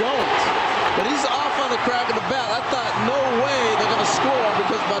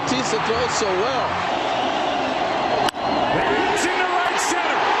 throw so well. It's in the right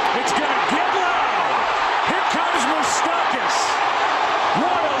center. It's going to get loud. Here comes Moustakas.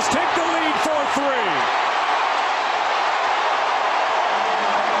 Royals take the lead 4-3.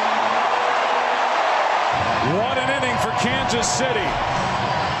 What an inning for Kansas City.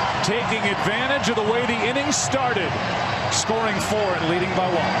 Taking advantage of the way the inning started. Scoring 4 and leading by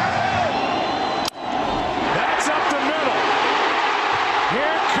 1. That's up the middle.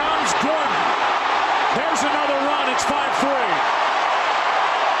 Here comes Gordon. There's another run. It's 5-3.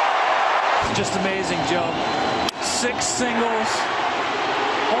 Just amazing, Joe. 6 singles.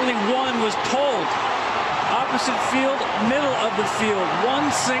 Only 1 was pulled. Opposite field, middle of the field.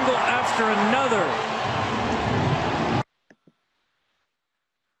 1 single after another.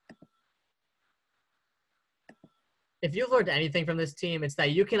 If you've learned anything from this team, it's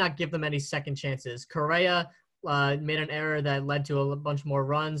that you cannot give them any second chances. Correa made an error that led to a bunch more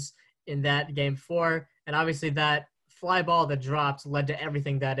runs in that game 4, and obviously that fly ball that dropped led to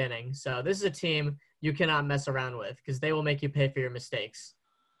everything that inning. So this is a team you cannot mess around with because they will make you pay for your mistakes.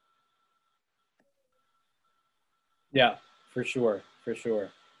 Yeah, for sure, for sure.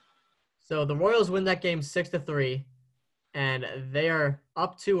 So the Royals win that game 6-3, and they are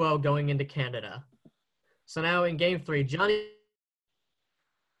up 2-0 going into Canada. So now in game 3, Johnny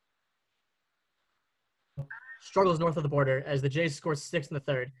struggles north of the border as the Jays score 6 in the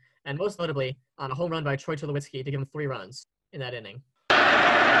 3rd, and most notably on a home run by Troy Tulowitzki to give him 3 runs in that inning. Fly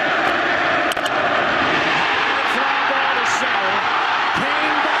ball to center.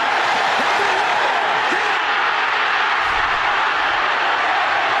 Came back.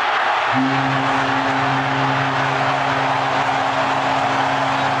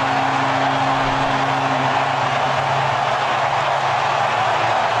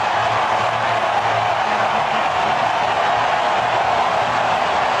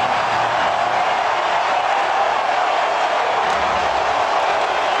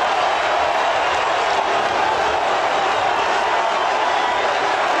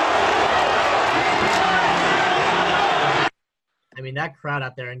 I mean, that crowd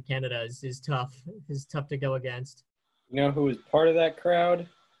out there in Canada is tough. Is tough to go against. You know who was part of that crowd?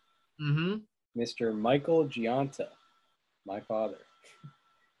 Mm-hmm. Mr. Michael Giunta, my father.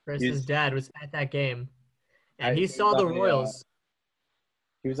 Chris's dad was at that game, and he saw the Royals.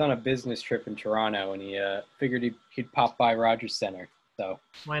 He was on a business trip in Toronto, and he figured he'd pop by Rogers Center. So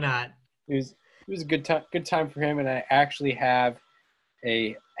why not? It was a good time for him, and I actually have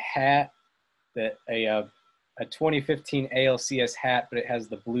a hat that a 2015 ALCS hat, but it has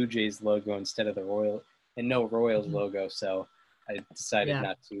the Blue Jays logo instead of the Royal and no Royals logo. So I decided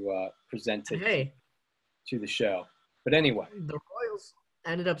not to present it to the show. But anyway, the Royals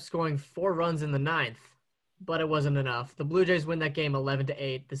ended up scoring 4 runs in the 9th, but it wasn't enough. The Blue Jays win that game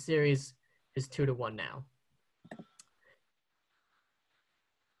 11-8. The series is 2-1 now.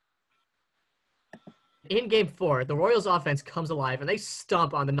 In Game 4, the Royals offense comes alive, and they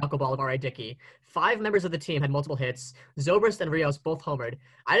stomp on the knuckleball of R.A. Dickey. 5 members of the team had multiple hits. Zobrist and Rios both homered.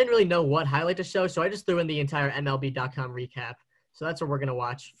 I didn't really know what highlight to show, so I just threw in the entire MLB.com recap. So that's what we're going to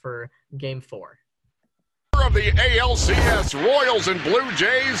watch for Game 4. Of the ALCS, Royals and Blue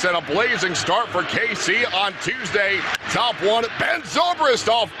Jays, and a blazing start for KC on Tuesday. Top 1, Ben Zobrist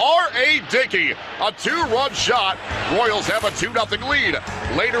off R.A. Dickey. A 2-run shot. Royals have a 2-0 lead.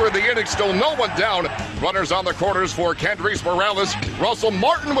 Later in the inning, still no one down. Runners on the corners for Kendrys Morales. Russell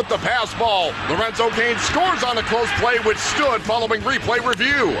Martin with the pass ball. Lorenzo Cain scores on a close play, which stood following replay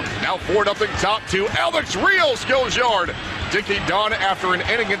review. Now 4-0 top 2. Alex Rios goes yard. Dickey done after an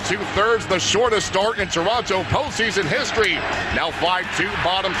inning and 2/3, the shortest start in Toronto postseason history. Now 5-2,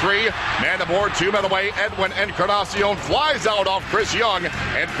 bottom 3. Man aboard, 2 men away. Edwin Encarnacion flies out off Chris Young,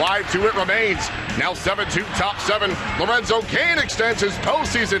 and 5-2 it remains. Now 7-2, top 7. Lorenzo Cain extends his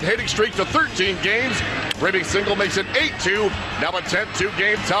postseason hitting streak to 13 games. Ribbing single makes it 8-2. Now a 10-2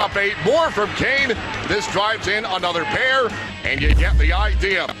 game, top 8. More from Cain. This drives in another pair, and you get the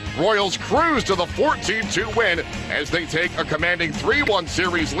idea. Royals cruise to the 14-2 win as they take a commanding 3-1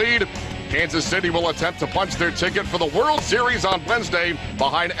 series lead. Kansas City will attempt to punch their ticket for the World Series on Wednesday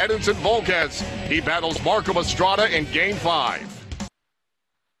behind Edinson Volquez. He battles Marco Estrada in Game 5.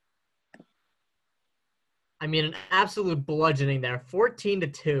 I mean, an absolute bludgeoning there,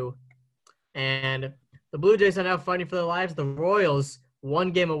 14-2. And the Blue Jays are now fighting for their lives. The Royals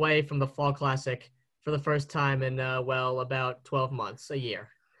 1 game away from the Fall Classic for the first time in, about 12 months, a year.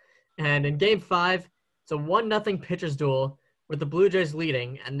 And in Game 5, it's a 1-0 pitcher's duel with the Blue Jays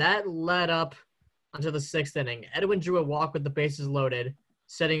leading, and that led up until the 6th inning. Edwin drew a walk with the bases loaded,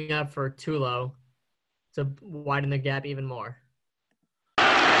 setting up for Tulo to widen the gap even more.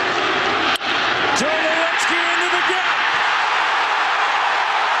 Tulowitzki into the gap.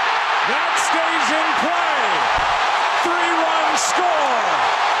 That stays in play. 3-run score.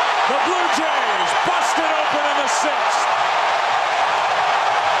 The Blue Jays busted open in the 6th.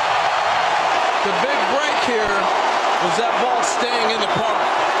 The big break here was that ball staying in the park.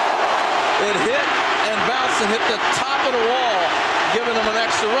 It hit and bounced and hit the top of the wall, giving them an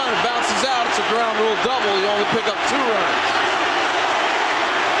extra run. It bounces out. It's a ground rule double. You only pick up 2 runs.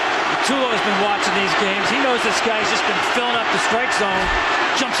 Tulo's been watching these games. He knows this guy's just been filling up the strike zone.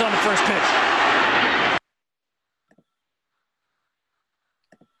 Jumps on the first pitch.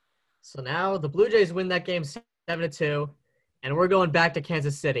 So now the Blue Jays win that game 7-2, and we're going back to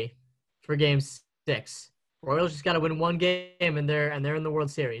Kansas City for Game 6. Royals just got to win 1 game, and they're in the World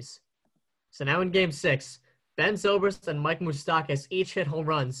Series. So now in Game 6, Ben Zobrist and Mike Moustakas each hit home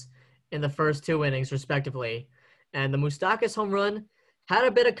runs in the first 2 innings, respectively. And the Moustakas home run had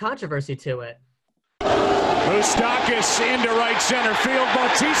a bit of controversy to it. Moustakas into right center field.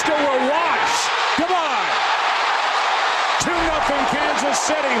 Bautista will watch. Goodbye. 2-0 Kansas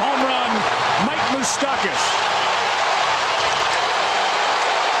City home run. Mike Moustakas.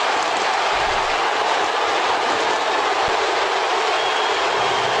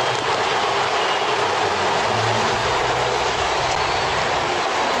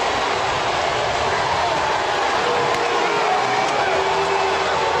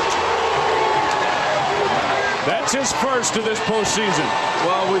 That's his first of this postseason.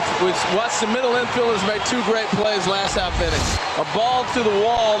 Well, we've watched the middle infielders make 2 great plays last half inning. A ball to the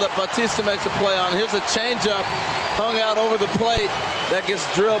wall that Bautista makes a play on. Here's a changeup hung out over the plate that gets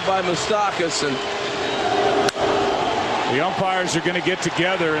drilled by Moustakas. And the umpires are going to get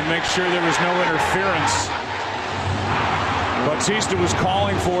together and make sure there was no interference. Bautista was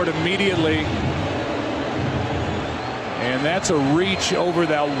calling for it immediately. And that's a reach over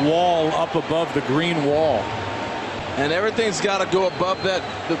that wall up above the green wall. And everything's got to go above that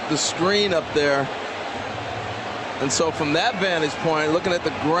the screen up there. And so from that vantage point, looking at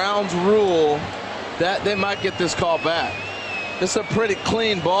the grounds rule, that they might get this call back. It's a pretty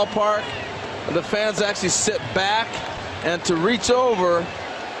clean ballpark. The fans actually sit back, and to reach over,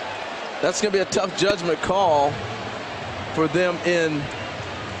 that's going to be a tough judgment call for them in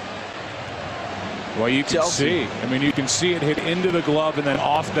Well, you can Chelsea. see. I mean, you can see it hit into the glove and then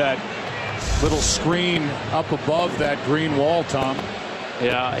off that little screen up above that green wall, Tom.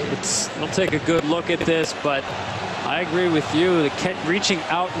 Yeah, we'll take a good look at this, but I agree with you. The reaching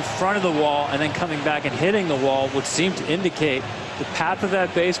out in front of the wall and then coming back and hitting the wall would seem to indicate the path of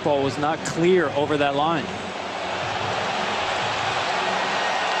that baseball was not clear over that line.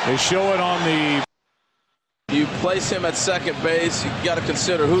 They show it on the... You place him at second base, you got to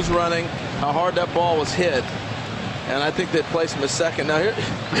consider who's running, how hard that ball was hit. And I think they place him at second. Now here,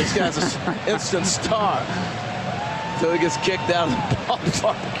 this guy's an instant star. So he gets kicked out of the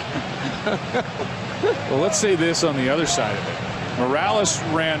ballpark. Well, let's say this on the other side of it. Morales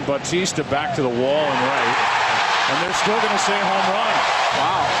ran Bautista back to the wall and right, and they're still going to say home run.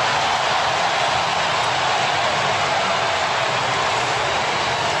 Wow.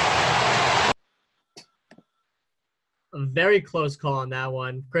 A very close call on that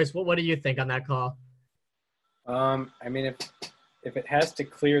one. Chris, what do you think on that call? I mean, if it has to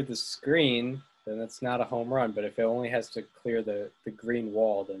clear the screen, then it's not a home run. But if it only has to clear the green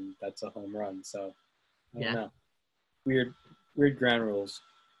wall, then that's a home run. So, I don't know. Weird ground rules.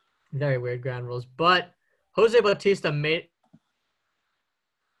 Very weird ground rules. But Jose Bautista made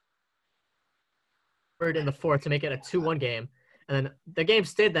in the 4th to make it a 2-1 game. And then the game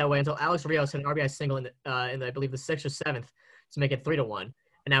stayed that way until Alex Rios had an RBI single in I believe, the 6th or 7th to make it 3-1.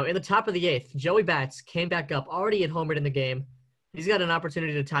 And now in the top of the 8th, Joey Bats came back up, already had homered in the game. He's got an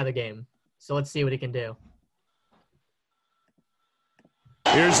opportunity to tie the game. So let's see what he can do.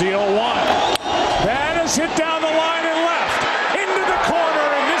 Here's the 0-1. That is hit down the line and left. Into the corner,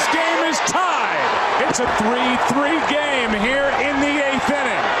 and this game is tied. It's a 3-3 game here in the 8th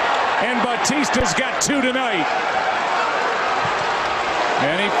inning. And Bautista's got 2 tonight.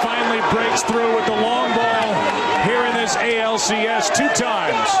 And he finally breaks through with the long ball here in this ALCS 2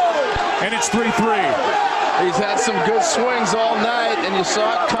 times. And it's 3-3. He's had some good swings all night, and you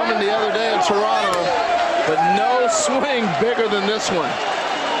saw it coming the other day in Toronto, but no swing bigger than this one.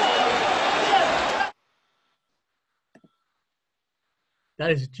 That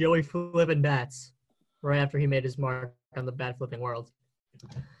is Joey flipping bats right after he made his mark on the bat flipping world.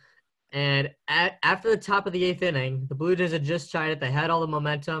 And after the top of the 8th inning, the Blue Jays had just tried it. They had all the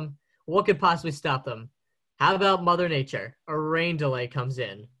momentum. What could possibly stop them? How about Mother Nature? A rain delay comes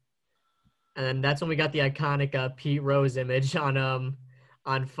in. And then that's when we got the iconic Pete Rose image on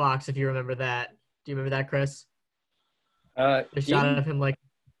Fox, if you remember that. Do you remember that, Chris? The shot of him like.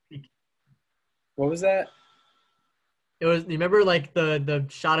 What was that? It was. You remember like the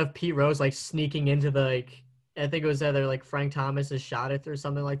shot of Pete Rose like sneaking into the like. I think it was either like Frank Thomas has shot it or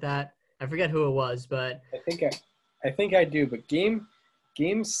something like that. I forget who it was, but I think I do. But game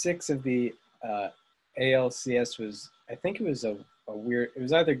 6 of the ALCS was. I think it was a weird. It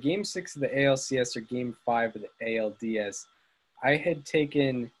was either game 6 of the ALCS or game 5 of the ALDS. I had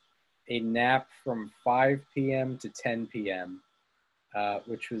taken a nap from 5 p.m. to 10 p.m.,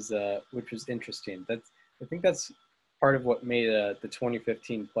 which was interesting. I think that's part of what made the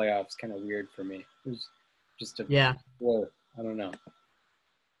 2015 playoffs kind of weird for me. It was just a blur. I don't know.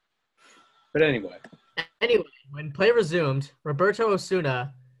 But anyway, when play resumed, Roberto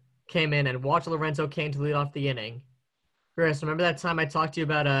Osuna came in and watched Lorenzo Cain to lead off the inning. Chris, remember that time I talked to you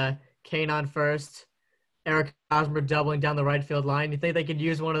about Cain on first, Eric Hosmer doubling down the right field line? You think they could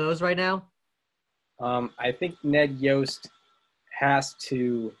use one of those right now? I think Ned Yost has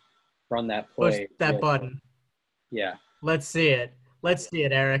to run that play. Push that button. Yeah. Let's see it.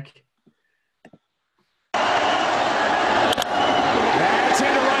 Eric. That's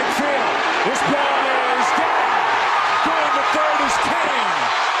into right field. This ball is down. Going to third is Cain.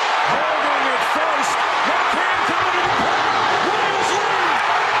 Holding at first. Now Cain coming to the plate. Royals lead.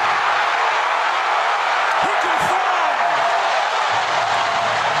 He can fly.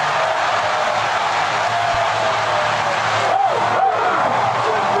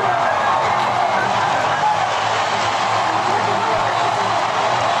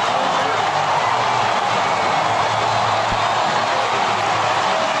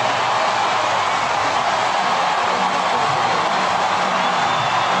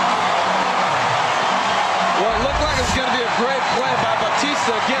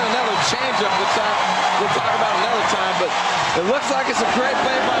 Again, another changeup. We'll talk about another time, but it looks like it's a great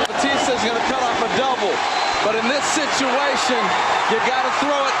play by Batista. He's going to cut off a double. But in this situation, you got to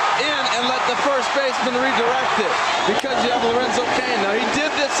throw it in and let the first baseman redirect it because you have Lorenzo Cain. Now, he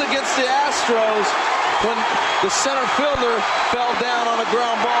did this against the Astros when the center fielder fell down on a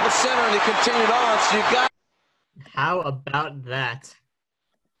ground ball to center and he continued on. So you got. How about that?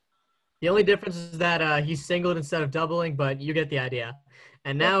 The only difference is that he singled instead of doubling, but you get the idea.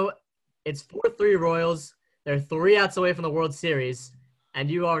 And now it's 4-3 Royals. They're 3 outs away from the World Series,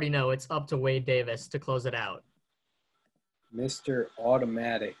 and you already know it's up to Wade Davis to close it out. Mr.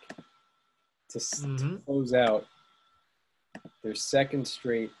 Automatic to close out their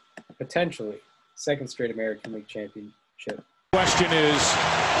potentially second straight American League championship. Question is,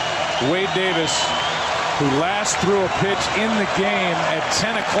 Wade Davis, who last threw a pitch in the game at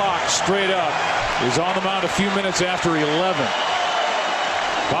 10 o'clock straight up, is on the mound a few minutes after 11.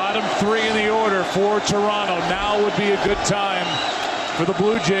 Bottom 3 in the order for Toronto. Now would be a good time for the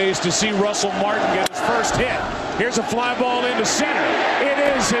Blue Jays to see Russell Martin get his first hit. Here's a fly ball into center. It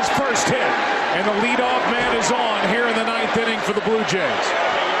is his first hit. And the leadoff man is on here in the 9th inning for the Blue Jays.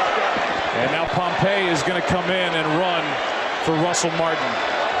 And now Pompey is going to come in and run for Russell Martin.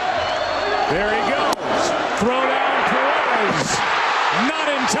 There he goes. Throw down Perez.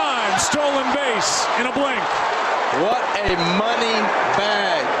 Not in time. Stolen base in a blink. What a money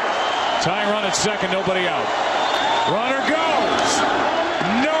bag. Tying run at second, nobody out. Runner goes.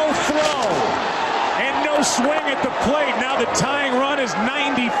 No throw. And no swing at the plate. Now the tying run is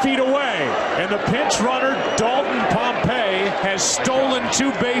 90 feet away. And the pinch runner, Dalton Pompey, has stolen 2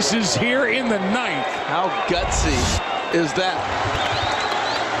 bases here in the 9th. How gutsy is that?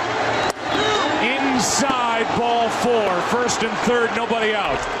 Inside ball 4. First and third, nobody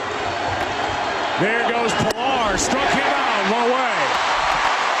out. There goes Pilar. Struck him out. Low way.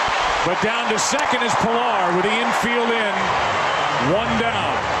 But down to second is Pilar with the infield in. 1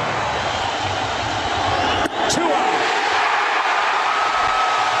 down. 2 out.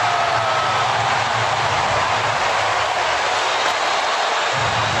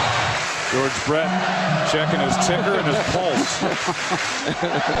 George Brett checking his ticker and his pulse.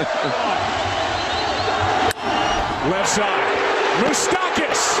 Left side.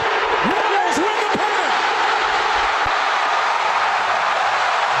 Moustakas. Royals win the pennant.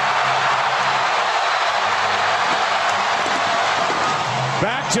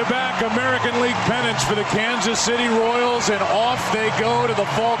 Back-to-back American League pennants for the Kansas City Royals, and off they go to the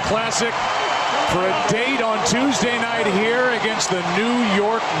Fall Classic for a date on Tuesday night here against the New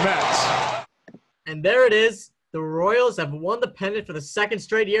York Mets. And there it is. The Royals have won the pennant for the 2nd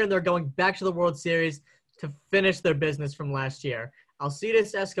straight year, and they're going back to the World Series to finish their business from last year.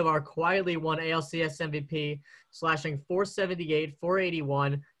 Alcides Escobar quietly won ALCS MVP, slashing .478,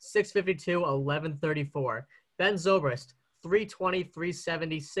 .481, .652, .1134. Ben Zobrist, 320,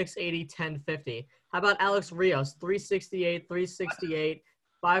 370, 680, 1050. How about Alex Rios? 368, 368,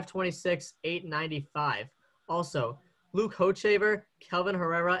 526, 895. Also, Luke Hochevar, Kelvin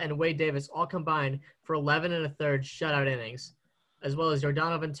Herrera, and Wade Davis all combined for 11 1/3 shutout innings, as well as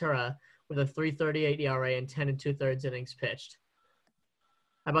Yordano Ventura with a 3.38 ERA and 10 2/3 innings pitched.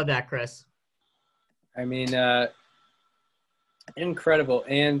 How about that, Chris? I mean, incredible.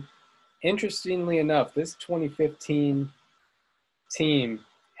 And interestingly enough, this 2015 team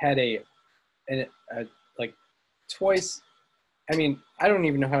had a like twice. I mean, I don't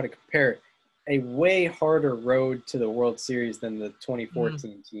even know how to compare it. A way harder road to the World Series than the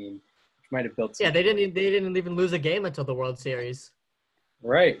 2014 team, which might have built. Yeah, they didn't even lose a game until the World Series.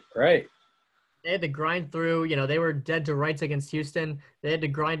 Right. They had to grind through. They were dead to rights against Houston. They had to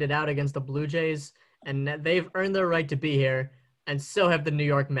grind it out against the Blue Jays, and they've earned their right to be here, and so have the New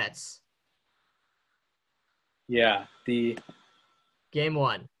York Mets. Yeah, Game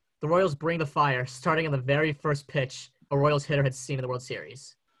 1. The Royals bring the fire, starting on the very first pitch a Royals hitter had seen in the World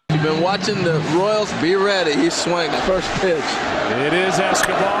Series. You've been watching the Royals. Be ready. He's swinging. First pitch. It is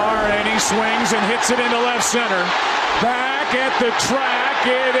Escobar, and he swings and hits it into left center. Back at the track.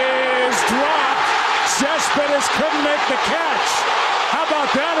 It is dropped. Cespedes couldn't make the catch. How about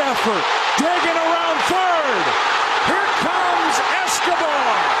that effort? Digging around third. Here comes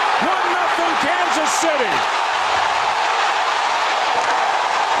Escobar. 1-0 Kansas City.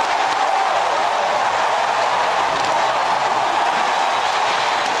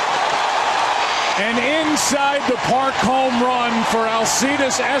 An inside the park home run for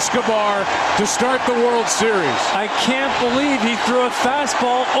Alcides Escobar to start the World Series. I can't believe he threw a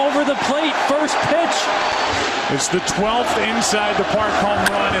fastball over the plate first pitch. It's the 12th inside the park home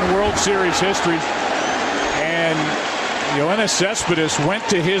run in World Series history. And Yoenis Cespedes went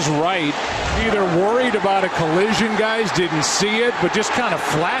to his right, either worried about a collision, guys, didn't see it, but just kind of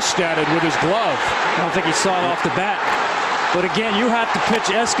flashed at it with his glove. I don't think he saw it off the bat. But again, you have to pitch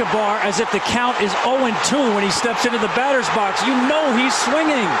Escobar as if the count is 0-2 when he steps into the batter's box. You know he's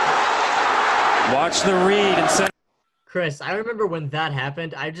swinging. Watch the read and send. Chris, I remember when that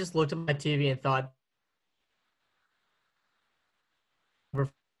happened, I just looked at my TV and thought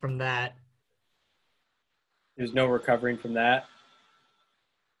from that. There's no recovering from that.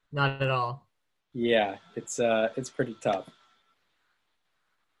 Not at all. Yeah, it's pretty tough.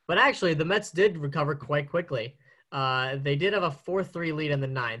 But actually, the Mets did recover quite quickly. They did have a 4-3 lead in the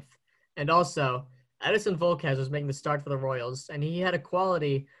 9th. And also, Edinson Volquez was making the start for the Royals, and he had a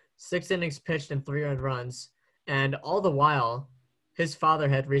quality 6 innings pitched and 3 earned runs. And all the while, his father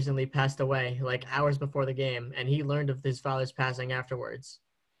had recently passed away, like hours before the game, and he learned of his father's passing afterwards.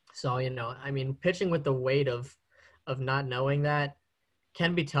 So, pitching with the weight of not knowing that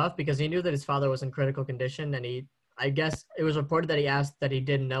can be tough because he knew that his father was in critical condition, and I guess it was reported that he asked that he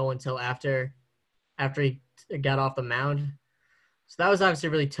didn't know until after he got off the mound. So that was obviously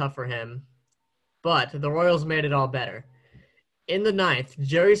really tough for him. But the Royals made it all better. In the 9th,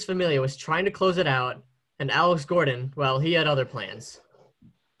 Jeurys Familia was trying to close it out, and Alex Gordon, well, he had other plans.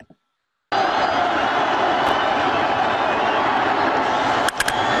 Gordon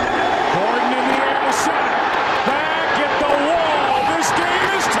in the air to center. Back at the wall. This game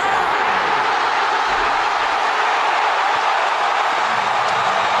is tied.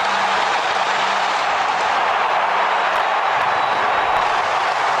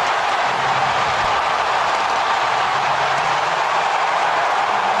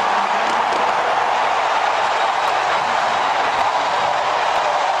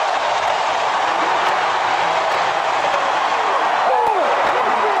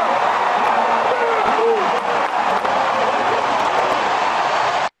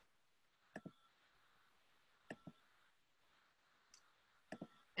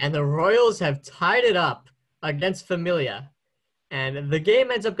 And the Royals have tied it up against Familia. And the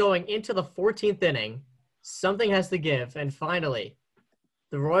game ends up going into the 14th inning. Something has to give. And finally,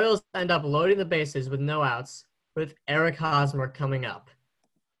 the Royals end up loading the bases with no outs, with Eric Hosmer coming up.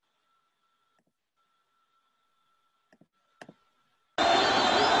 Into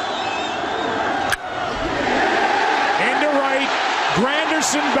right,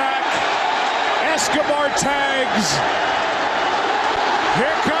 Granderson back, Escobar tags.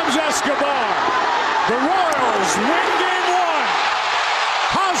 Here comes Escobar. The Royals win game 1.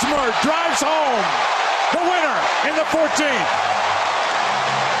 Hosmer drives home. The winner in the 14th.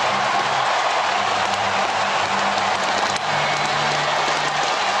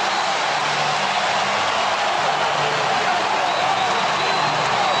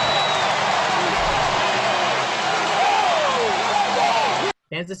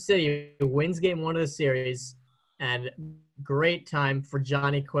 Kansas City wins game 1 of the series, And great time for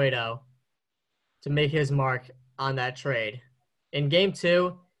Johnny Cueto to make his mark on that trade. In Game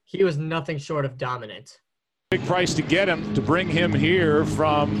 2, he was nothing short of dominant. Big price to get him, to bring him here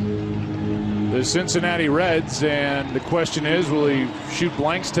from the Cincinnati Reds. And the question is, will he shoot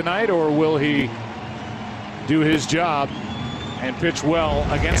blanks tonight, or will he do his job and pitch well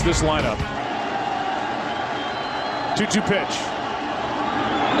against this lineup? 2-2 pitch.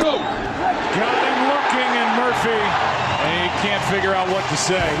 No. Got him looking, and Murphy, and he can't figure out what to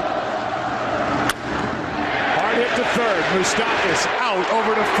say. Hard hit to third. Moustakas out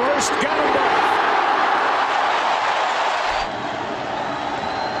over to first. Got him back.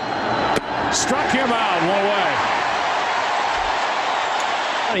 Struck him out, one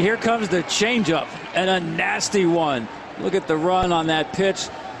away. Here comes the changeup, and a nasty one. Look at the run on that pitch.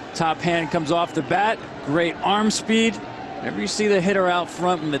 Top hand comes off the bat. Great arm speed. Whenever you see the hitter out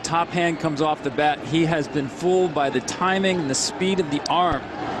front and the top hand comes off the bat, he has been fooled by the timing and the speed of the arm.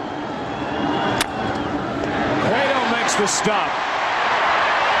 Cueto makes the stop.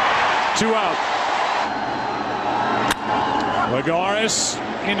 2 out. Lagares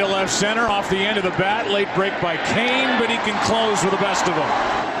into left center, off the end of the bat. Late break by Kane, but he can close with the best of them.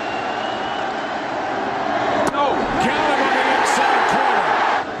 No. Count him on the inside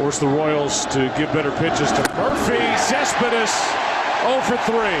corner. Force the Royals to give better pitches to Murphy. Cespedes 0 for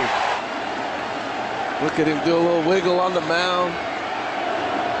 3. Look at him do a little wiggle on the mound.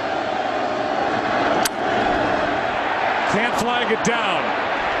 Can't flag it down.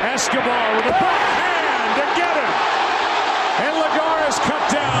 Escobar with a backhand to get him. And Lagares cut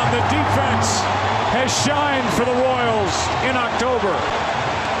down. The defense has shined for the Royals in October.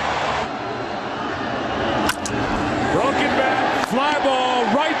 Broken bat, fly ball,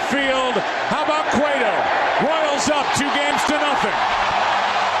 right field. How about Cueto? Royals up 2-0.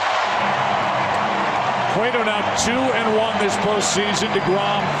 Cueto now 2-1 this postseason.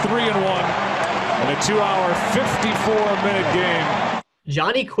 DeGrom 3-1 in a 2-hour, 54-minute game.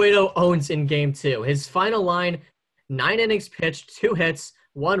 Johnny Cueto owns in Game 2. His final line: 9 innings pitched, 2 hits,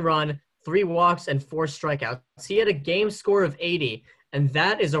 1 run, 3 walks, and 4 strikeouts. He had a game score of 80, and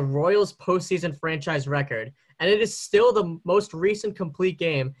that is a Royals postseason franchise record. And it is still the most recent complete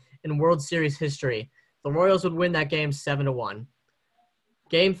game in World Series history. The Royals would win that game 7-1.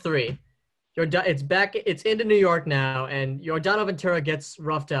 Game 3. It's into New York now, and Yordano Ventura gets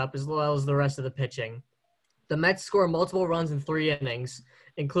roughed up as well as the rest of the pitching. The Mets score multiple runs in 3 innings,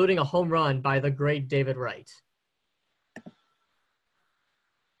 including a home run by the great David Wright.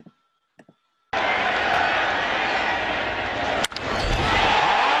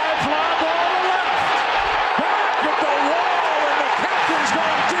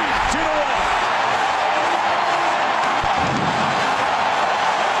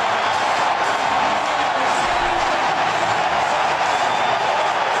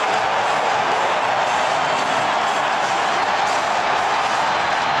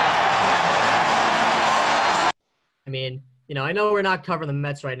 I know we're not covering the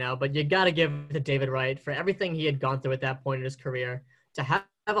Mets right now, but you got to give it to David Wright for everything he had gone through at that point in his career. To have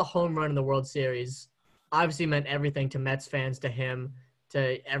a home run in the World Series obviously meant everything to Mets fans, to him,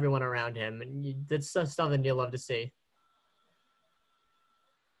 to everyone around him. And that's something you love to see.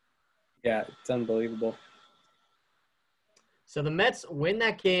 Yeah, it's unbelievable. So the Mets win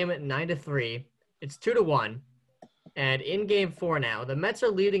that game 9-3. It's 2-1. And in Game 4 now, the Mets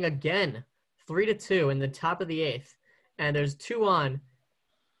are leading again 3-2 in the top of the 8th. And there's 2 on.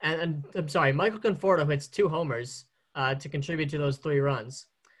 And I'm sorry, Michael Conforto hits 2 homers to contribute to those 3 runs.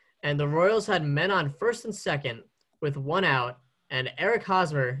 And the Royals had men on first and second with 1 out. And Eric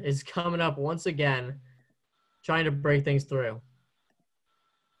Hosmer is coming up once again, trying to break things through.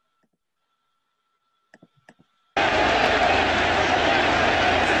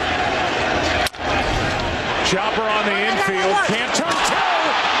 Chopper on the infield, can't turn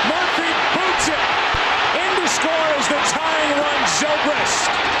toe. Murphy boots it. In to score is the tying run, Zobrist.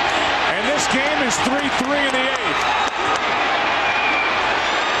 And this game is 3-3 in the 8th.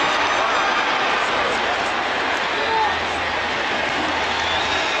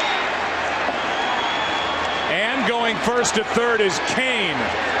 And going first to third is Kane.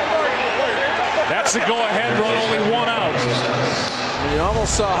 That's the go-ahead run, only 1 out. You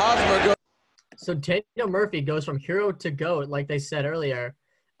almost saw Hosmer go. So Daniel Murphy goes from hero to GOAT, like they said earlier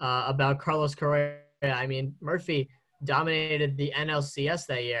about Carlos Correa. I mean, Murphy dominated the NLCS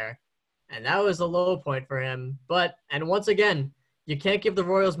that year, and that was a low point for him. And once again, you can't give the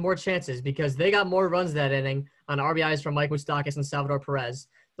Royals more chances because they got more runs that inning on RBIs from Mike Moustakas and Salvador Perez.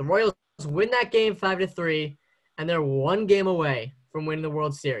 The Royals win that game 5-3, and they're 1 game away from winning the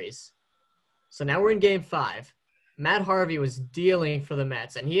World Series. So now we're in Game 5. Matt Harvey was dealing for the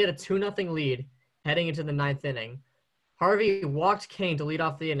Mets, and he had a 2-0 lead heading into the 9th inning. Harvey walked Kane to lead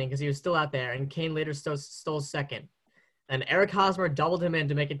off the inning because he was still out there, and Kane later stole second. And Eric Hosmer doubled him in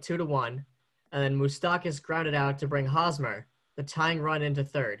to make it 2-1, and then Moustakas grounded out to bring Hosmer, the tying run, into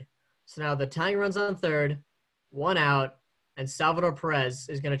third. So now the tying run's on third, 1 out, and Salvador Perez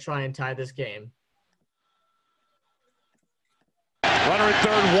is going to try and tie this game. Runner at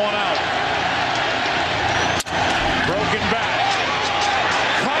third, 1 out. Broken back.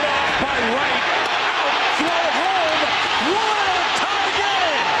 Cut off by Wright. Out, throw home. 1-out, tie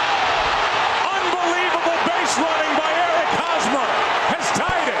game. Unbelievable base running by Eric Hosmer has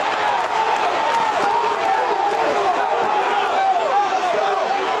tied it.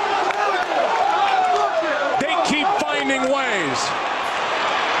 They keep finding ways.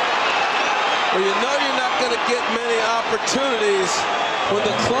 Well, you know you're not going to get many opportunities when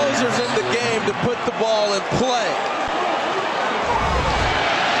the closer's in the game to put the ball in play.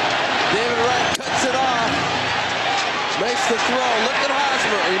 David Wright cuts it off, makes the throw. Look at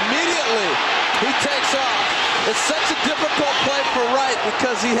Hosmer. Immediately, he takes off. It's such a difficult play for Wright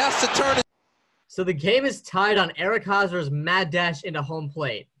because he has to turn it. So the game is tied on Eric Hosmer's mad dash into home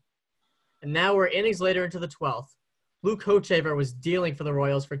plate. And now we're innings later into the 12th. Luke Hochevar was dealing for the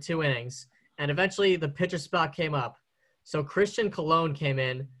Royals for 2 innings. And eventually the pitcher spot came up. So Christian Colon came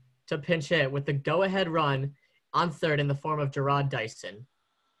in to pinch hit with the go-ahead run on third in the form of Gerard Dyson.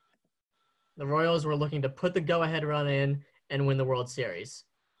 The Royals were looking to put the go-ahead run in and win the World Series.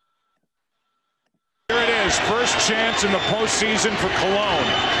 Here it is, first chance in the postseason for Colon.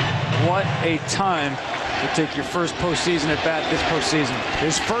 What a time to take your first postseason at bat this postseason.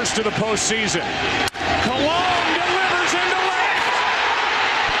 His first of the postseason. Colon delivers into left.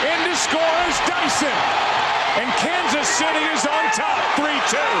 In to score is Dyson. And Kansas City is on top, 3-2.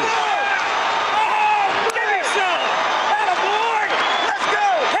 Give me some! Attaboy! Let's go!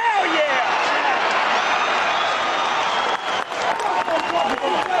 Hell yeah!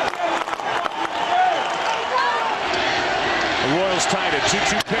 The Royals tied it,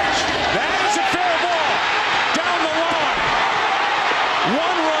 2-2 pitch. That is a fair ball. Down the line.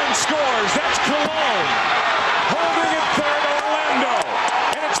 1 run scores. That's Colon. Holding at third, Orlando.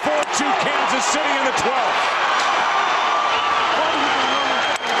 And it's 4-2 Kansas City in the 12th.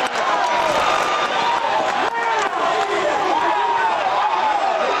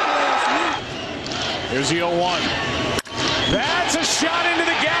 Here's the 0-1. That's a shot into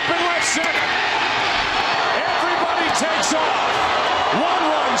the gap in left center. Everybody takes off. 1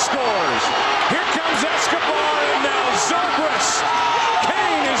 run scores. Here comes Escobar, and now Zobrist.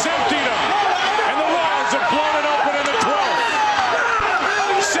 Kane has emptied him. And the Royals have blown it open in the 12th.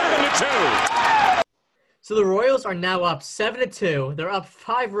 7-2. So the Royals are now up 7-2. They're up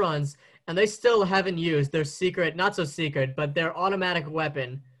 5 runs, and they still haven't used their secret, not so secret, but their automatic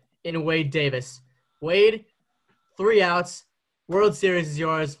weapon in Wade Davis. Wade, 3 outs. World Series is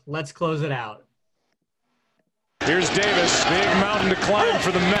yours. Let's close it out. Here's Davis. Big mountain to climb for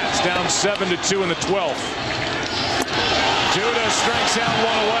the Mets. Down 7-2 in the 12th. Judah strikes out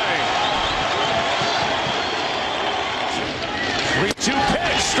 1 away. 3-2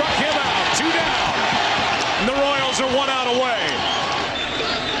 pitch. Struck him out. 2 down. And the Royals are 1 out away.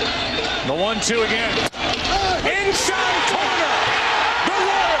 The 1-2 again. Inside corner. The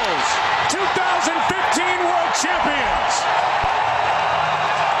Royals, 2015 World Champions.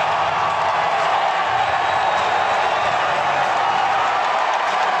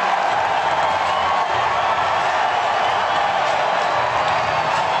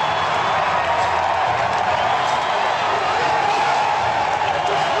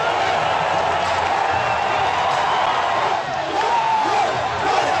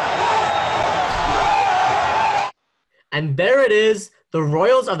 And there it is. The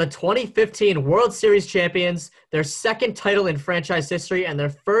Royals are the 2015 World Series champions, their 2nd title in franchise history and their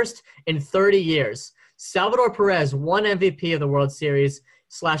 1st in 30 years. Salvador Perez won MVP of the World Series,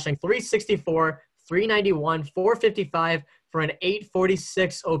 slashing .364, .391, .455 for an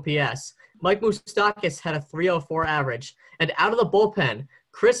 .846 OPS. Mike Moustakas had a .304 average. And out of the bullpen,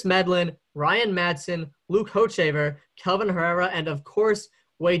 Chris Medlin, Ryan Madson, Luke Hochevar, Kelvin Herrera, and of course,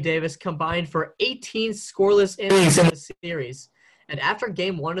 Wade Davis combined for 18 scoreless innings in the series. And after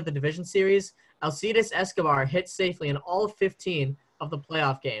Game 1 of the division series, Alcides Escobar hit safely in all 15 of the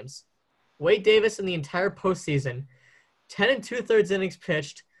playoff games. Wade Davis in the entire postseason, 10 2/3 innings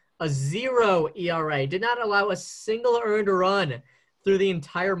pitched, a 0 ERA, did not allow a single earned run through the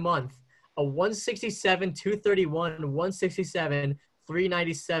entire month, a 167, 231, 167,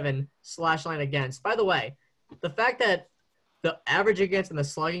 397 slash line against. By the way, the fact that the average against and the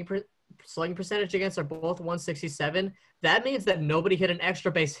slugging slugging percentage against are both 167. That means that nobody hit an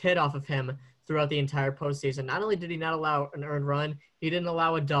extra base hit off of him throughout the entire postseason. Not only did he not allow an earned run, he didn't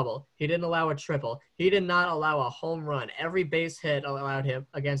allow a double. He didn't allow a triple. He did not allow a home run. Every base hit allowed him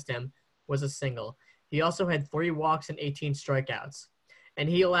against him was a single. He also had 3 walks and 18 strikeouts. And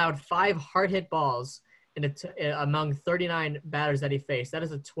he allowed 5 hard hit balls among 39 batters that he faced. That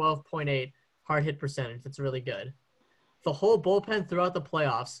is a 12.8 hard hit percentage. That's really good. The whole bullpen throughout the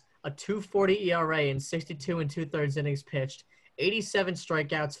playoffs, a 2.40 ERA in 62 2/3 innings pitched, 87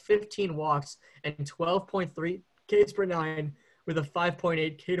 strikeouts, 15 walks, and 12.3 Ks per 9 with a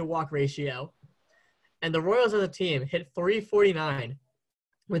 5.8 K to walk ratio. And the Royals as a team hit 349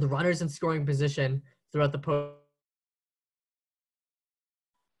 with runners in scoring position throughout the post.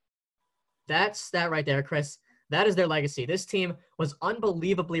 That stat right there, Chris, that is their legacy. This team was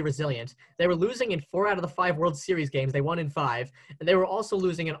unbelievably resilient. They were losing in 4 out of the 5 World Series games. They won in 5. And they were also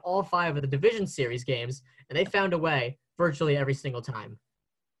losing in all 5 of the Division Series games. And they found a way virtually every single time.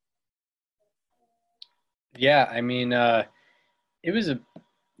 Yeah, I mean,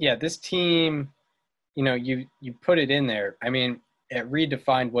 this team, you put it in there. I mean, it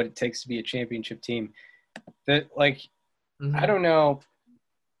redefined what it takes to be a championship team. I don't know,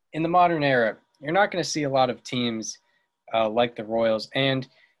 in the modern era, you're not going to see a lot of teams like the Royals. And,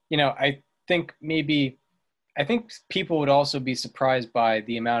 I think people would also be surprised by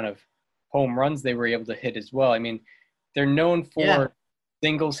the amount of home runs they were able to hit as well. I mean, they're known for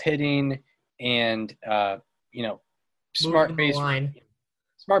singles hitting and, smart base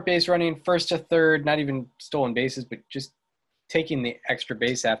running, first to third, not even stolen bases, but just taking the extra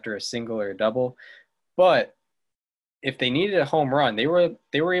base after a single or a double. But if they needed a home run, they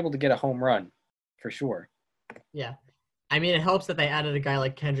were able to get a home run for sure. Yeah. I mean, it helps that they added a guy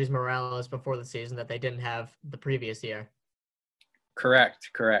like Kendrys Morales before the season that they didn't have the previous year. Correct.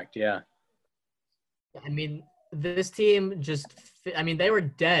 Yeah. I mean, this team they were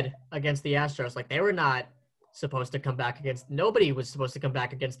dead against the Astros. Like, they were not supposed to come back nobody was supposed to come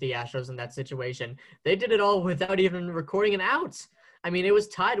back against the Astros in that situation. They did it all without even recording an out. I mean, it was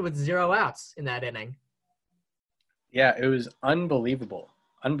tied with 0 outs in that inning. Yeah, it was unbelievable.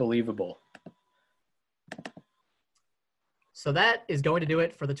 So that is going to do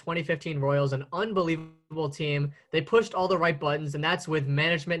it for the 2015 Royals, an unbelievable team. They pushed all the right buttons, and that's with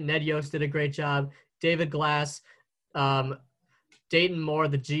management. Ned Yost did a great job. David Glass, Dayton Moore,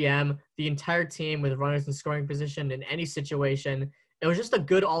 the GM, the entire team with runners in scoring position in any situation. It was just a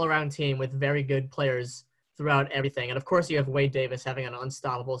good all-around team with very good players throughout everything. And, of course, you have Wade Davis having an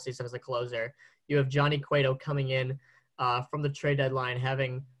unstoppable season as a closer. You have Johnny Cueto coming in from the trade deadline,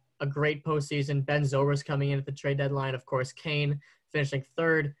 having a great postseason. Ben Zobrist coming in at the trade deadline. Of course, Kane finishing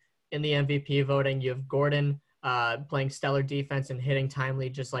 3rd in the MVP voting. You have Gordon playing stellar defense and hitting timely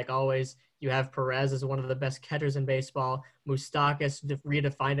just like always. You have Perez as one of the best catchers in baseball. Moustakas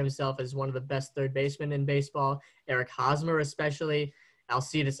redefined himself as one of the best third basemen in baseball. Eric Hosmer especially.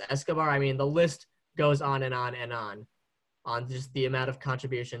 Alcides Escobar. I mean, the list goes on and on and on just the amount of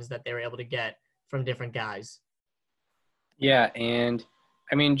contributions that they were able to get from different guys. Yeah, and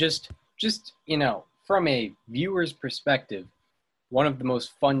I mean, just from a viewer's perspective, one of the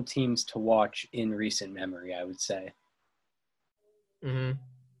most fun teams to watch in recent memory, I would say. Mm-hmm.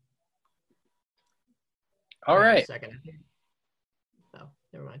 All right. Second. Oh,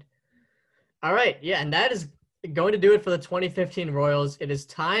 never mind. All right, yeah, and that is going to do it for the 2015 Royals. It is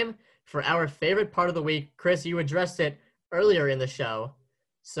time for our favorite part of the week. Chris, you addressed it earlier in the show.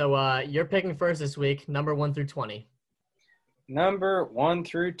 So you're picking first this week, number 1 through 20. Number 1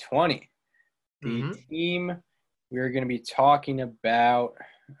 through 20. The team we're going to be talking about.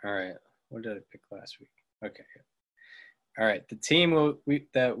 All right. What did I pick last week? Okay. All right. The team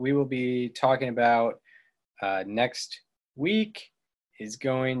that we will be talking about next week is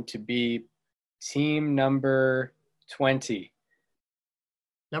going to be team number 20.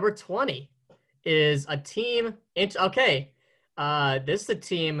 Number 20 is a team. Okay. This is a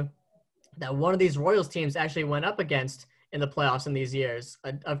team that one of these Royals teams actually went up against in the playoffs in these years.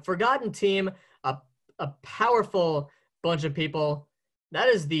 A forgotten team, a powerful bunch of people. That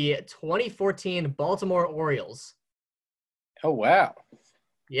is the 2014 Baltimore Orioles. Oh, wow.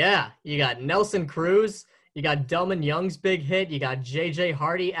 Yeah, you got Nelson Cruz. You got Delman Young's big hit. You got J.J.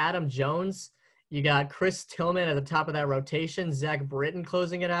 Hardy, Adam Jones. You got Chris Tillman at the top of that rotation. Zach Britton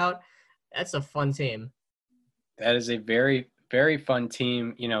closing it out. That's a fun team. That is a very, very fun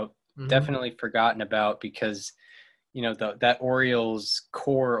team. Definitely forgotten about because, that Orioles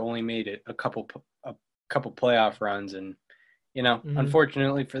core only made it a couple playoff runs, and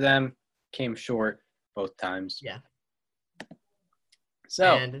unfortunately for them, came short both times. Yeah.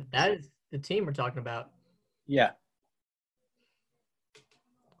 So, and that is the team we're talking about. Yeah.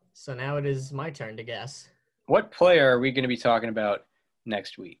 So now it is my turn to guess. What player are we going to be talking about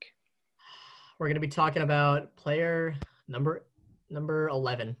next week? We're going to be talking about player number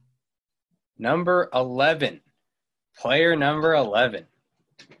 11. Number 11. Player number 11.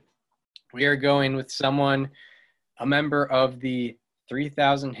 We are going with someone, a member of the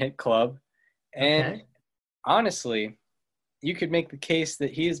 3,000 Hit Club. And honestly, you could make the case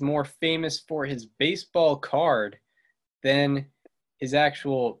that he is more famous for his baseball card than his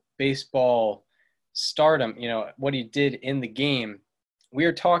actual baseball stardom, what he did in the game. We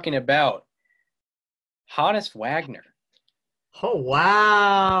are talking about Honus Wagner. Oh,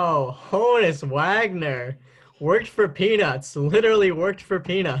 wow. Honus Wagner. Worked for peanuts. Literally worked for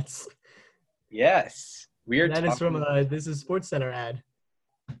peanuts. Yes. That is from this is SportsCenter ad.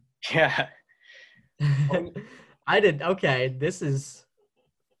 Yeah. I did. Okay. That's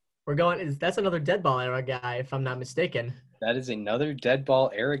another dead ball era guy, if I'm not mistaken. That is another dead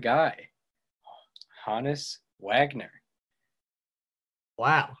ball era guy. Honus Wagner.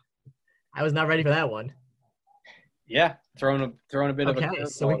 Wow. I was not ready for that one. Yeah. Throwing a bit of a curveball.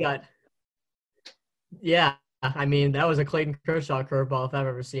 So we got I mean, that was a Clayton Kershaw curveball if I've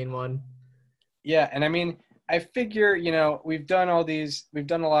ever seen one. Yeah, and I mean, I figure, we've done a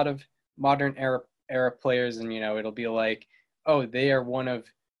lot of modern era players, and it'll be like, oh, they were one of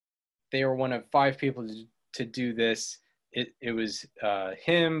 5 people to do this. It was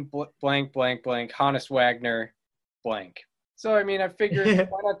him, blank, blank, blank, Honus Wagner, blank. So I mean, I figured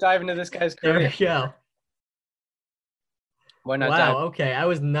why not dive into this guy's career? There we go. Why not? Wow. Okay, I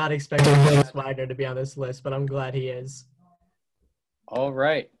was not expecting Honus Wagner to be on this list, but I'm glad he is. All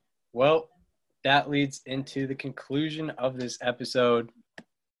right. Well, that leads into the conclusion of this episode,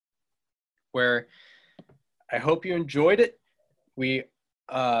 where I hope you enjoyed it. We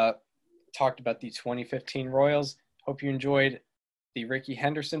talked about the 2015 Royals. Hope you enjoyed the Rickey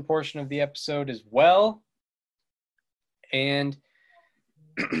Henderson portion of the episode as well. And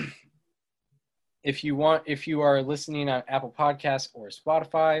if you are listening on Apple Podcasts or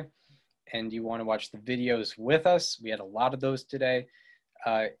Spotify and you want to watch the videos with us, we had a lot of those today.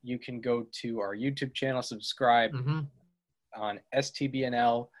 You can go to our YouTube channel, subscribe on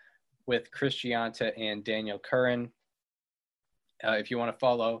STBNL with Chris Gianta and Daniel Curran. If you want to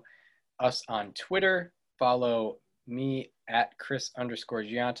follow us on Twitter, follow me at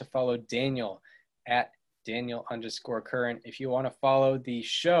Chris_Gianta, follow Daniel at Daniel_Curran. If you want to follow the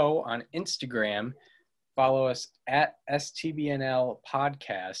show on Instagram, follow us at STBNL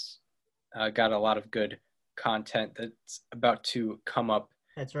Podcast. Got a lot of good content that's about to come up.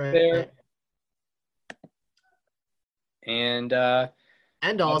 That's right. There.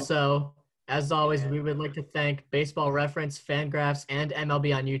 And also, as always, we would like to thank Baseball Reference, Fangraphs, and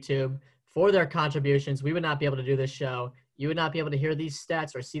MLB on YouTube for their contributions. We would not be able to do this show. You would not be able to hear these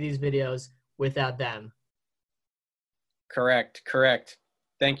stats or see these videos without them. Correct.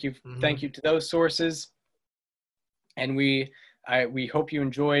 Thank you. Thank you to those sources. And we hope you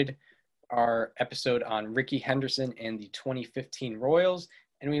enjoyed our episode on Rickey Henderson and the 2015 Royals.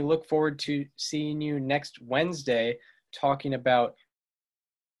 And we look forward to seeing you next Wednesday talking about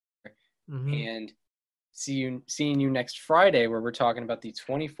and seeing you next Friday where we're talking about the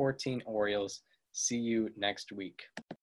 2014 Orioles. See you next week.